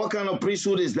 What kind of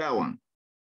priesthood is that one?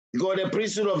 Because the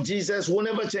priesthood of Jesus will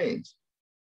never change.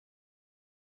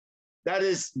 That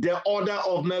is, the order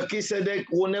of Melchizedek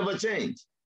will never change.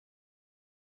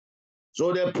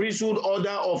 So the priesthood order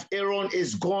of Aaron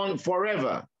is gone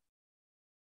forever.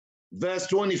 Verse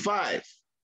 25.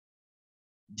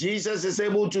 Jesus is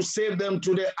able to save them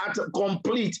to the utter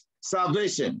complete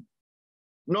salvation.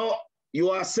 No, you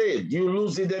are saved, you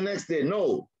lose it the next day.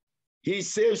 No, he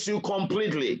saves you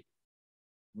completely.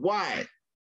 Why?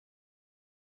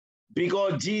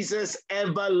 Because Jesus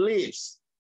ever lives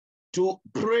to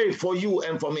pray for you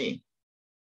and for me.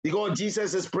 Because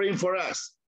Jesus is praying for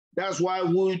us. That's why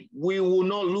we will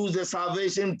not lose the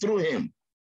salvation through him.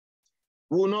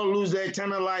 We will not lose the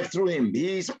eternal life through him.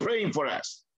 He is praying for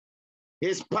us.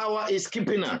 His power is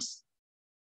keeping us.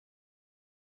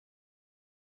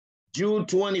 Jude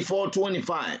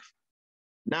 24:25.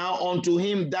 Now unto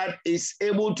him that is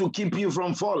able to keep you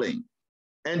from falling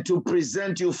and to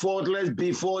present you faultless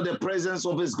before the presence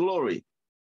of his glory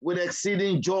with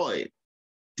exceeding joy,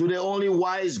 To the only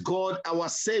wise God, our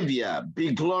Savior,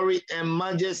 be glory and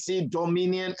majesty,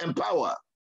 dominion and power,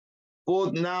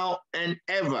 both now and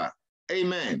ever.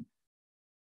 Amen.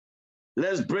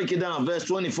 Let's break it down. Verse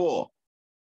 24.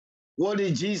 What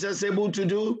is Jesus able to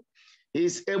do?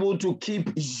 He's able to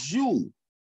keep you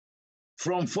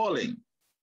from falling.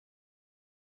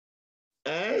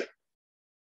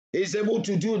 He's able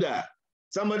to do that.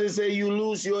 Somebody say you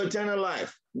lose your eternal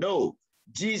life. No,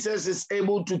 Jesus is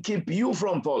able to keep you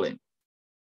from falling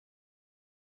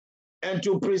and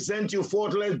to present you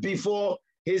faultless before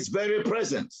his very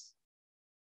presence.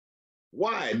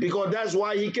 Why? Because that's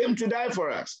why he came to die for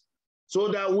us, so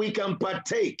that we can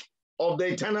partake of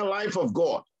the eternal life of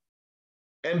God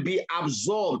and be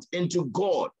absorbed into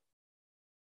God.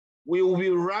 We will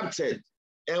be raptured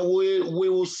and we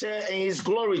will share in his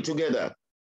glory together.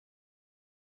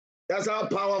 That's how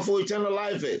powerful eternal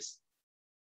life is.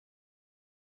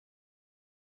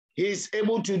 He's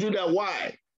able to do that.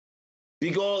 Why?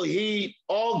 Because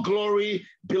all glory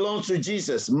belongs to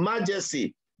Jesus,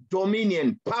 majesty,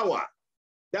 dominion, power.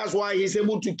 That's why he's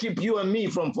able to keep you and me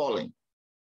from falling.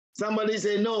 Somebody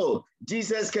say, no,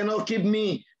 Jesus cannot keep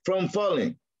me from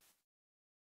falling.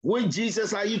 Which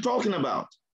Jesus are you talking about?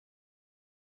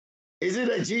 Is it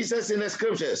a Jesus in the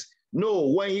scriptures? No,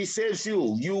 when he saves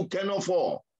you, you cannot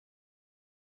fall.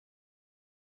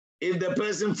 If the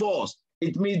person falls,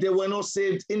 it means they were not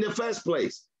saved in the first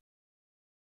place.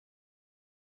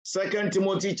 2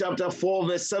 Timothy chapter 4,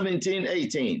 verse 17,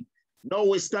 18.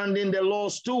 Notwithstanding, the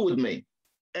Lord stood with me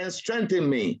and strengthened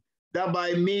me, that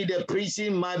by me the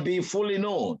preaching might be fully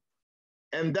known,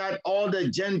 and that all the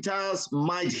Gentiles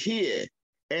might hear.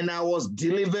 And I was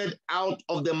delivered out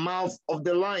of the mouth of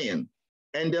the lion.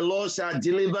 And the Lord shall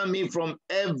deliver me from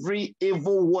every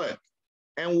evil work,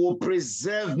 and will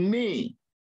preserve me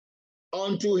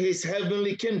unto his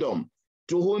heavenly kingdom,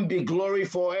 to whom be glory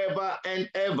forever and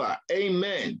ever.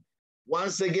 Amen.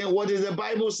 Once again, what is the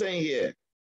Bible saying here?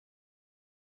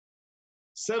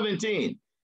 17,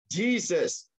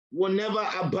 Jesus will never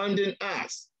abandon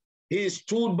us. He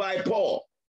stood by Paul.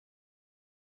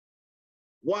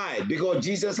 Why? Because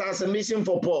Jesus has a mission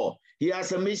for Paul. He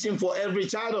has a mission for every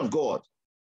child of God.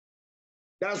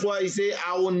 That's why he said,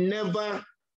 I will never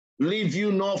leave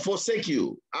you nor forsake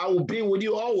you. I will be with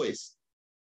you always.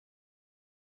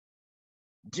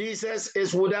 Jesus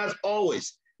is with us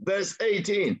always. Verse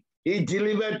 18, he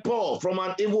delivered Paul from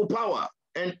an evil power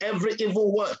and every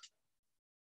evil work.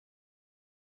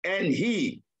 And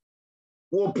he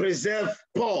will preserve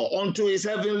Paul unto his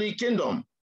heavenly kingdom.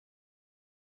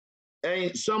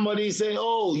 And somebody say,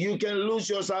 oh, you can lose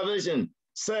your salvation.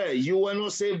 Sir, you were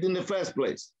not saved in the first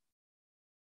place.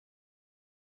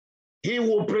 He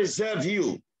will preserve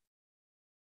you.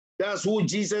 That's who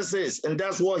Jesus is, and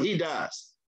that's what he does.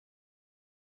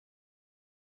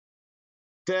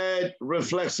 Third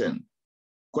reflection.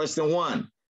 Question 1.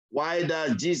 Why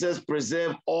does Jesus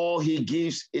preserve all he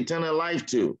gives eternal life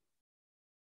to?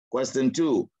 Question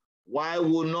 2. Why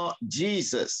will not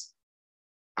Jesus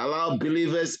allow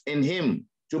believers in him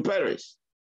to perish?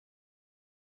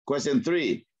 Question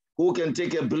 3. Who can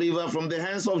take a believer from the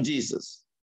hands of Jesus?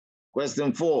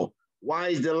 Question 4. Why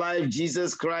is the life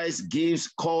Jesus Christ gives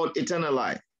called eternal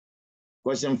life?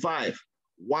 Question 5.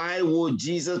 Why would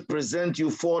Jesus present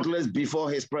you faultless before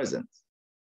his presence?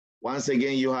 Once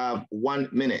again, you have 1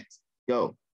 minute.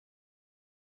 Go.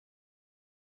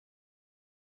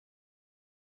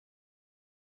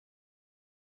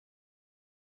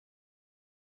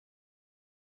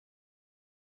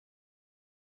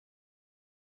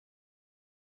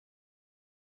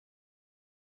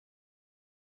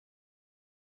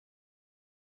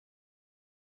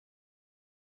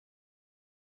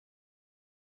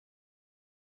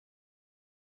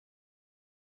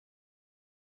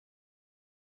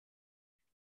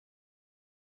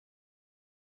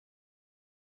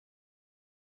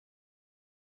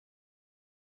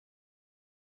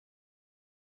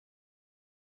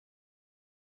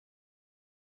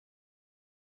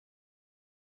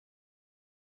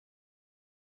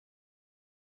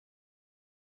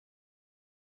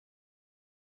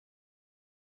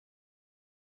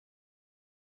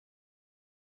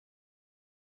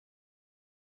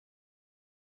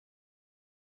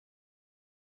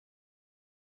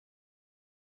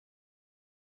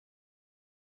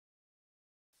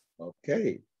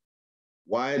 Okay.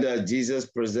 Why does Jesus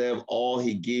preserve all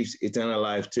he gives eternal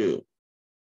life to?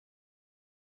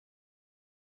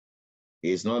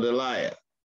 He's not a liar.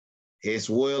 His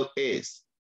will is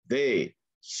they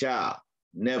shall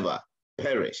never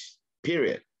perish,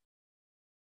 period.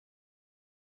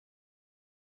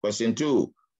 Question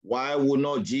 2, why would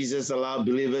not Jesus allow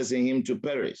believers in him to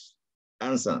perish?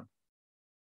 Answer.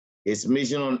 His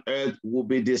mission on earth will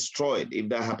be destroyed if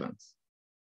that happens.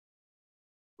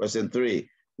 Question 3.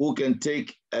 Who can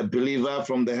take a believer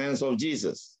from the hands of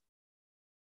Jesus?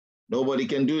 Nobody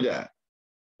can do that.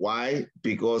 Why?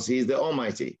 Because he's the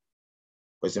Almighty.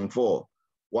 Question 4.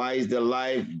 Why is the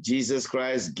life Jesus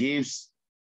Christ gives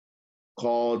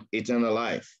called eternal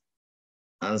life?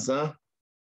 Answer.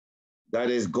 That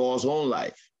is God's own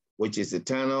life, which is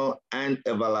eternal and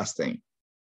everlasting.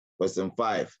 Question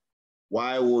 5.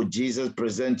 Why would Jesus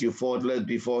present you faultless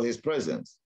before his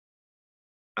presence?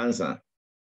 Answer.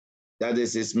 That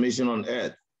is his mission on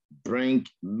earth. Bring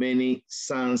many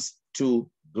sons to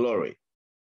glory.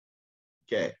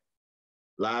 Okay.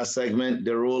 Last segment,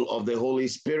 the role of the Holy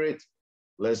Spirit.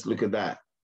 Let's look at that.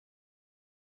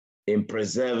 In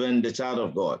preserving the child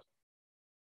of God.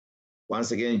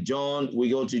 Once again, we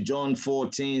go to John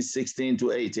 14, 16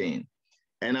 to 18.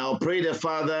 And I'll pray the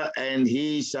Father, and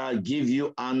he shall give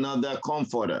you another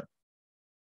comforter,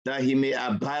 that he may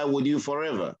abide with you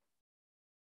forever.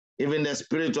 Even the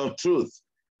Spirit of truth,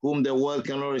 whom the world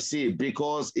cannot receive,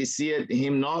 because it seeth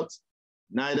him not,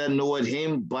 neither knoweth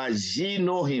him, but ye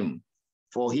know him.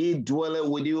 For he dwelleth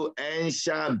with you and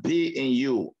shall be in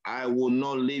you. I will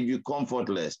not leave you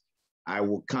comfortless. I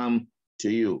will come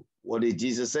to you. What is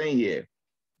Jesus saying here?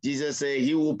 Jesus said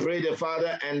he will pray the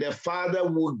Father, and the Father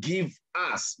will give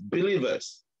us,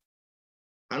 believers,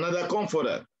 another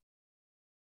comforter,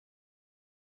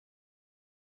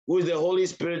 who is the Holy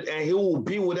Spirit, and he will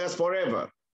be with us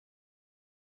forever.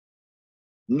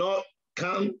 Not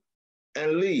come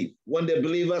and leave when the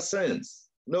believer sins.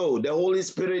 No, the Holy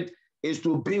Spirit is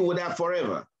to be with us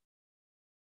forever.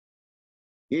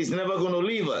 He's never going to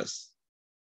leave us.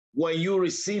 When you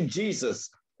receive Jesus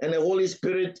and the Holy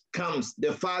Spirit comes,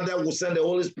 the Father will send the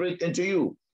Holy Spirit into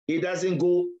you. He doesn't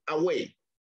go away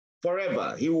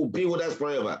forever. He will be with us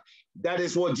forever. That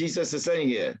is what Jesus is saying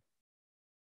here.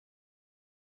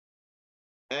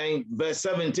 And verse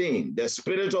 17, the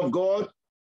Spirit of God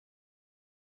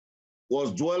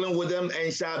was dwelling with them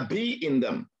and shall be in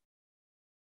them.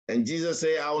 And Jesus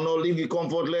said, I will not leave you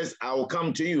comfortless. I will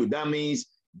come to you. That means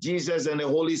Jesus and the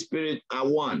Holy Spirit are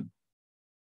one.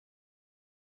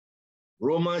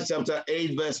 Romans chapter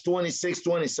 8, verse 26,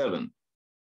 27.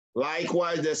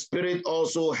 Likewise, the Spirit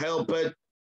also helpeth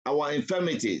our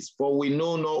infirmities, for we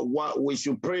know not what we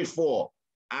should pray for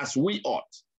as we ought.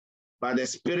 But the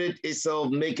Spirit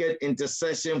itself maketh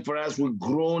intercession for us with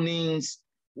groanings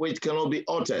which cannot be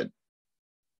uttered.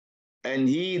 And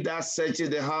he that searcheth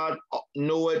the heart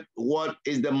knoweth what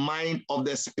is the mind of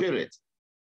the Spirit,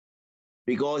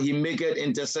 because he maketh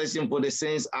intercession for the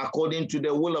saints according to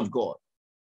the will of God.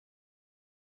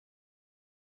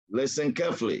 Listen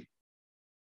carefully.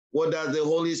 What does the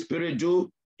Holy Spirit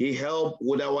do? He helps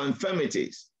with our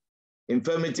infirmities.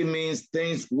 Infirmity means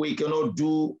things we cannot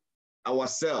do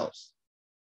ourselves.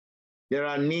 There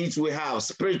are needs we have,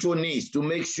 spiritual needs, to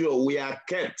make sure we are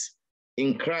kept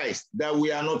in Christ that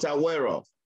we are not aware of.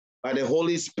 But the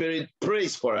Holy Spirit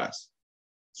prays for us.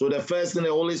 So the first thing the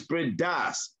Holy Spirit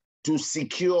does to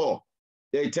secure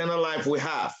the eternal life we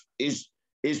have is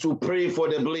to pray for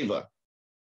the believer.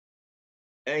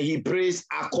 And he prays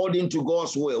according to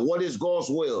God's will. What is God's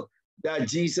will? That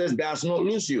Jesus does not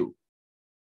lose you.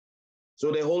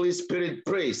 So the Holy Spirit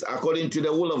prays according to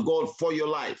the will of God for your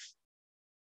life.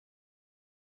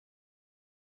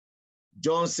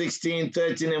 John 16,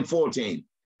 13 and 14.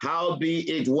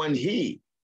 Howbeit when he,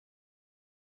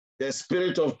 the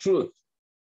Spirit of truth,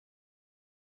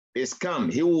 is come,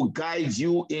 he will guide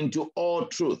you into all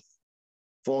truth.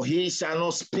 For he shall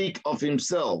not speak of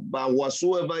himself, but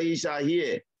whatsoever he shall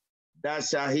hear, that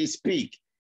shall he speak,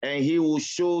 and he will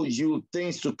show you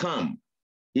things to come.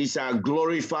 He shall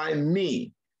glorify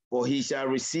me, for he shall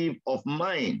receive of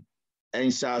mine,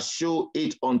 and shall show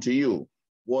it unto you.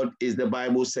 What is the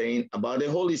Bible saying about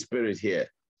the Holy Spirit here?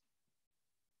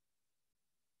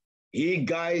 He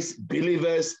guides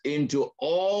believers into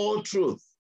all truth.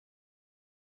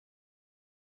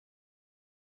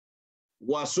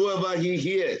 Whatsoever he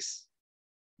hears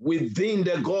within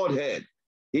the Godhead,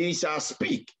 he shall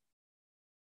speak.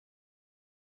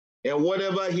 And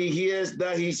whatever he hears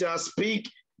that he shall speak,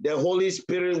 the Holy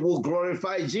Spirit will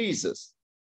glorify Jesus.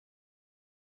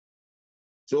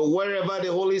 So wherever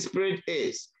the Holy Spirit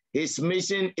is, his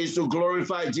mission is to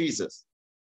glorify Jesus.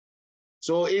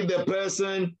 So if the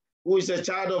person who is a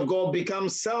child of God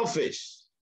becomes selfish,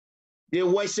 they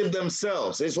worship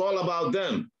themselves, it's all about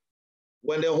them.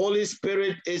 When the Holy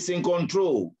Spirit is in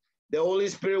control, the Holy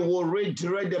Spirit will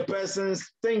redirect the person's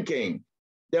thinking,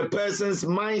 the person's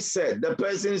mindset, the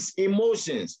person's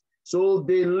emotions, so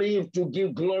they live to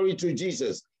give glory to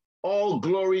Jesus. all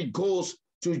glory goes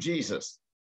to Jesus.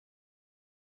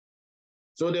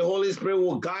 So the Holy Spirit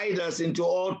will guide us into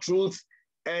all truth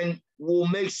and will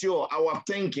make sure our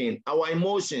thinking, our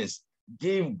emotions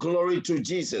give glory to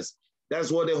Jesus.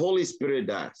 That's what the Holy Spirit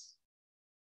does.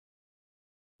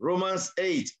 Romans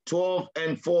 8:12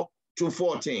 and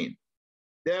 4-14.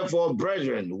 Therefore,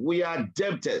 brethren, we are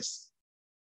debtors,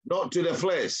 not to the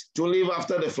flesh, to live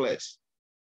after the flesh.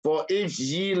 For if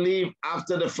ye live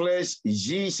after the flesh,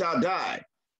 ye shall die.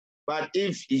 But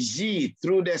if ye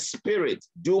through the Spirit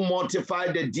do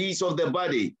mortify the deeds of the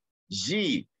body,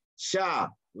 ye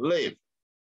shall live.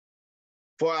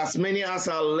 For as many as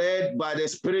are led by the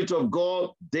Spirit of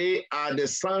God, they are the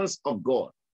sons of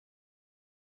God.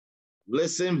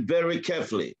 Listen very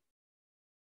carefully.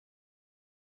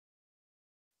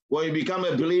 When you become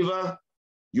a believer,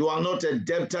 you are not a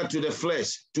debtor to the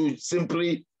flesh to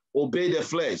simply obey the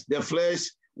flesh. The flesh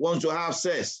wants to have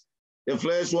sex. The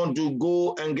flesh wants to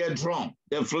go and get drunk.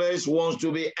 The flesh wants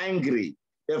to be angry.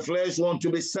 The flesh wants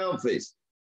to be selfish.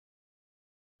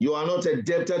 You are not a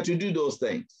debtor to do those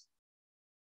things.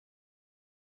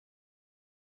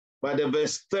 But the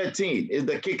verse 13 is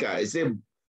the kicker. It says,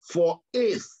 for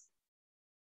if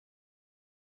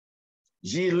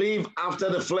ye live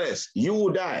after the flesh, you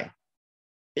will die.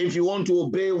 If you want to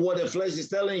obey what the flesh is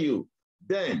telling you,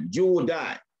 then you will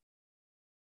die.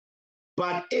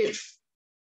 But if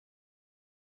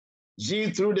ye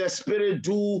through the Spirit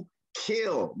do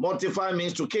kill, mortify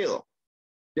means to kill,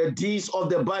 the deeds of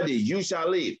the body, you shall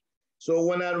live. So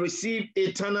when I receive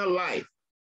eternal life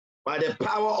by the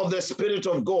power of the Spirit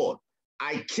of God,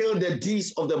 I kill the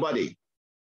deeds of the body.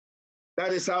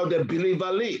 That is how the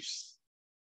believer lives.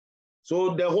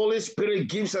 So the Holy Spirit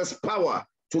gives us power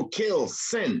to kill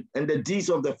sin and the deeds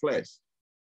of the flesh.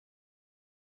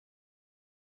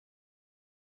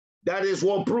 That is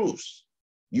what proves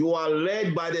you are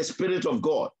led by the Spirit of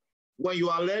God. When you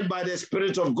are led by the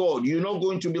Spirit of God, you're not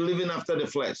going to be living after the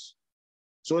flesh.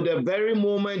 So the very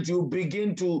moment you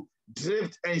begin to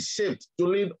drift and shift to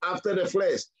live after the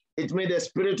flesh, it means the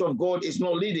Spirit of God is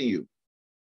not leading you.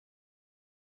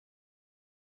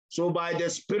 So by the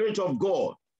Spirit of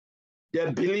God,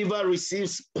 the believer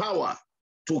receives power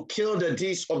to kill the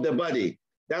deeds of the body.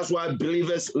 That's why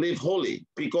believers live holy,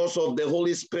 because of the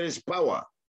Holy Spirit's power.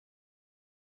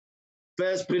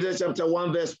 1 Peter chapter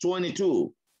 1, verse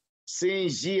 22,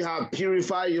 since ye have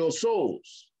purified your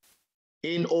souls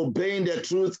in obeying the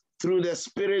truth through the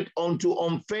Spirit unto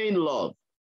unfeigned love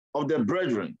of the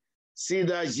brethren, see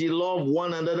that ye love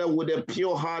one another with a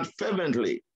pure heart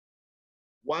fervently.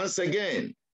 Once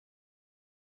again,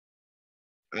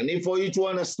 I need for you to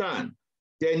understand,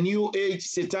 the New Age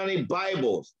satanic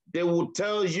Bibles, they will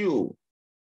tell you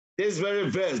this very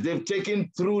verse, they've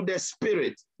taken through the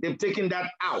Spirit, they've taken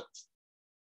that out.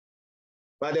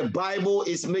 But the Bible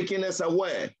is making us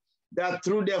aware that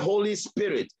through the Holy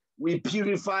Spirit, we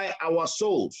purify our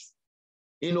souls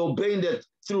in obeying the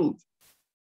truth.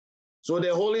 So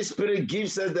the Holy Spirit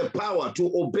gives us the power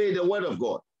to obey the word of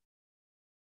God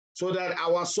so that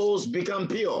our souls become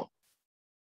pure.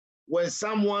 When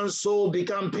someone's soul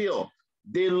becomes pure,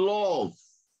 they love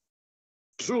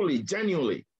truly,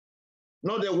 genuinely,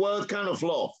 not the world kind of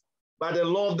love, but the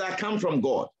love that comes from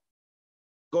God.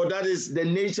 God, that is the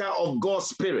nature of God's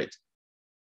Spirit.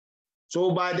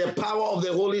 So by the power of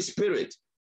the Holy Spirit,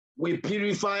 we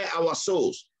purify our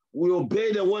souls. We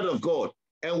obey the word of God,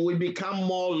 and we become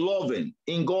more loving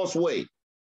in God's way.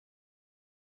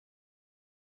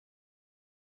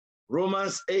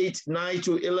 Romans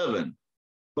 8:9-11.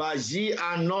 But ye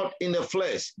are not in the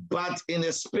flesh, but in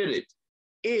the Spirit,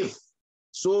 if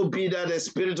so be that the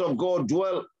Spirit of God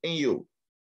dwell in you.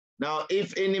 Now,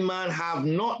 if any man have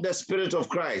not the Spirit of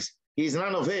Christ, he is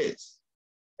none of his.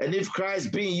 And if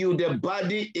Christ be in you, the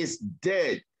body is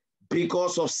dead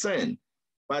because of sin,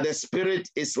 but the Spirit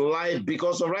is life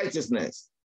because of righteousness.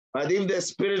 But if the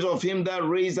Spirit of him that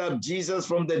raised up Jesus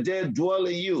from the dead dwell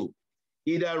in you,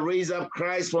 he that raised up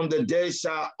Christ from the dead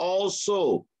shall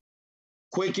also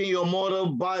quicken your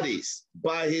mortal bodies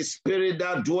by his Spirit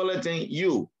that dwelleth in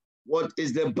you. What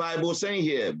is the Bible saying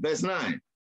here? Verse 9.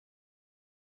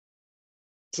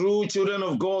 True children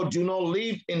of God do not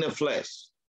live in the flesh,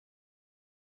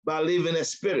 but live in the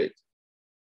Spirit.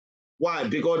 Why?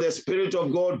 Because the Spirit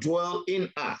of God dwells in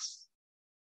us.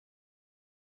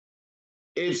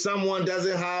 If someone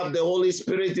doesn't have the Holy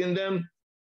Spirit in them,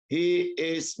 he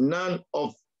is none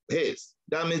of his.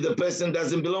 That means the person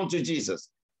doesn't belong to Jesus.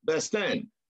 Verse 10,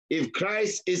 if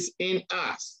Christ is in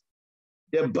us,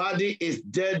 the body is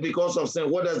dead because of sin.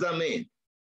 What does that mean?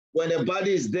 When the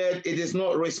body is dead, it is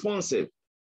not responsive.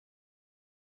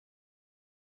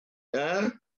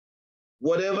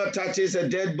 Whatever touches a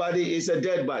dead body is a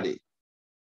dead body.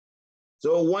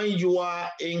 So when you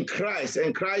are in Christ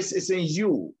and Christ is in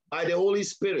you by the Holy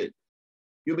Spirit,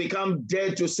 you become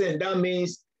dead to sin. That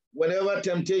means whenever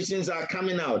temptations are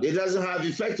coming out, it doesn't have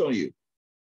effect on you.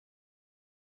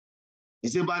 You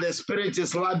see, by the Spirit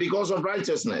is life because of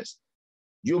righteousness.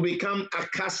 You become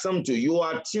accustomed to, you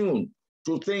are tuned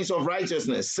to things of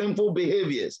righteousness, simple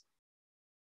behaviors.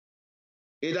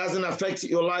 It doesn't affect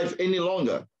your life any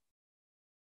longer.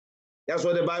 That's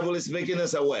what the Bible is making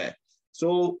us aware.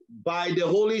 So by the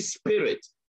Holy Spirit,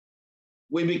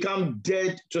 we become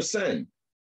dead to sin,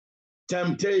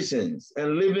 temptations,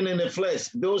 and living in the flesh.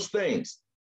 Those things,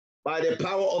 by the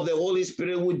power of the Holy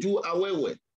Spirit, we do away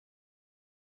with.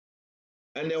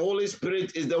 And the Holy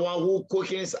Spirit is the one who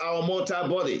quickens our mortal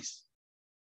bodies.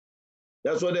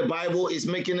 That's what the Bible is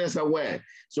making us aware.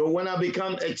 So when I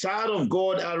become a child of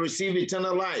God, I receive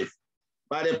eternal life.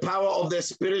 By the power of the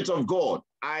Spirit of God,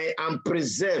 I am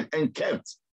preserved and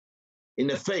kept in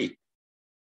the faith.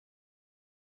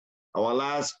 Our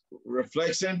last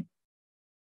reflection,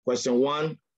 question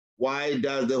 1, why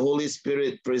does the Holy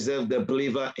Spirit preserve the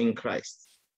believer in Christ?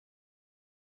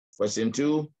 Question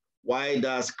 2, why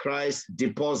does Christ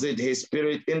deposit his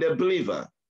Spirit in the believer?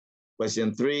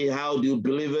 Question 3, how do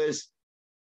believers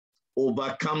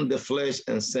overcome the flesh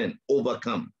and sin?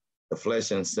 Overcome the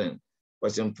flesh and sin.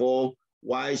 Question 4,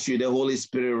 why should the Holy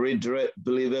Spirit redirect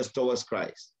believers towards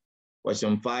Christ?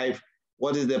 Question 5,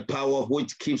 what is the power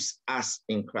which keeps us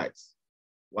in Christ?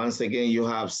 Once again, you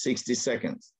have 60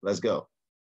 seconds. Let's go.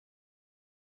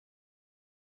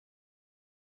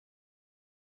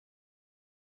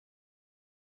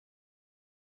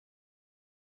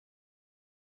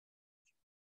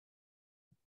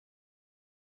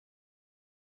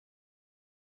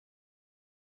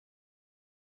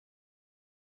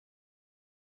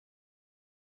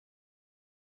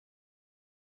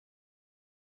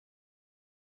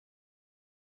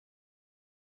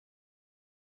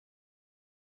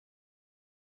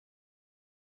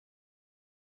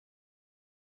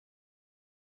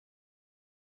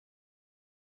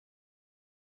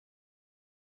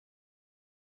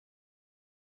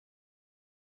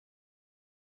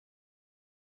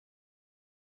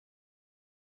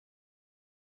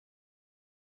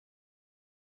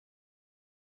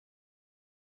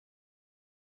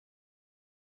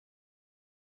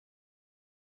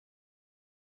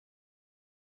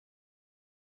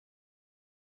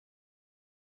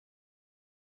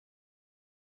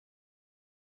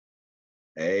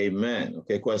 Amen.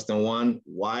 Okay, question 1,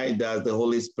 why does the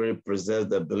Holy Spirit preserve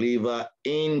the believer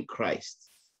in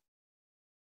Christ?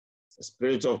 The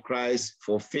Spirit of Christ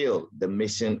fulfilled the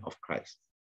mission of Christ.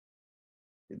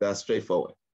 That's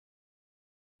straightforward.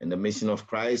 And the mission of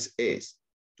Christ is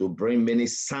to bring many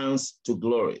sons to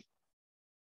glory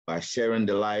by sharing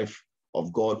the life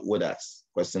of God with us.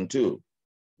 Question 2,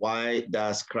 why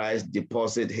does Christ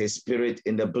deposit his Spirit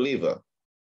in the believer?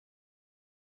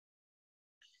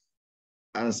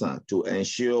 Answer, to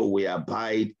ensure we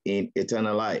abide in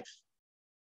eternal life.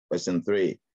 Question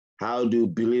 3, how do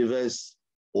believers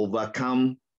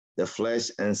overcome the flesh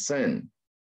and sin?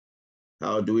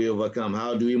 How do we overcome?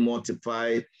 How do we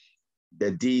mortify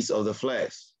the deeds of the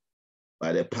flesh?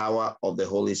 By the power of the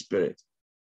Holy Spirit.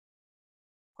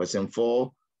 Question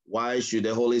 4, why should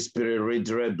the Holy Spirit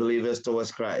redirect believers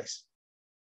towards Christ?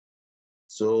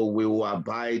 So we will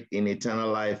abide in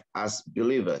eternal life as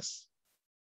believers.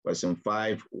 Question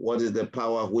 5, what is the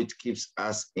power which keeps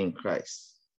us in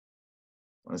Christ?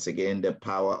 Once again, the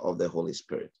power of the Holy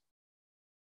Spirit.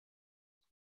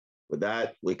 With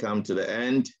that, we come to the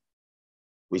end.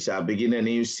 We shall begin a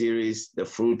new series, The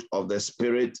Fruit of the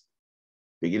Spirit,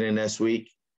 beginning next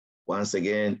week. Once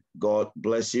again, God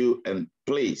bless you. And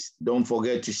please don't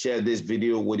forget to share this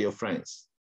video with your friends.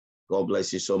 God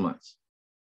bless you so much.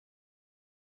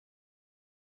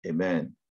 Amen.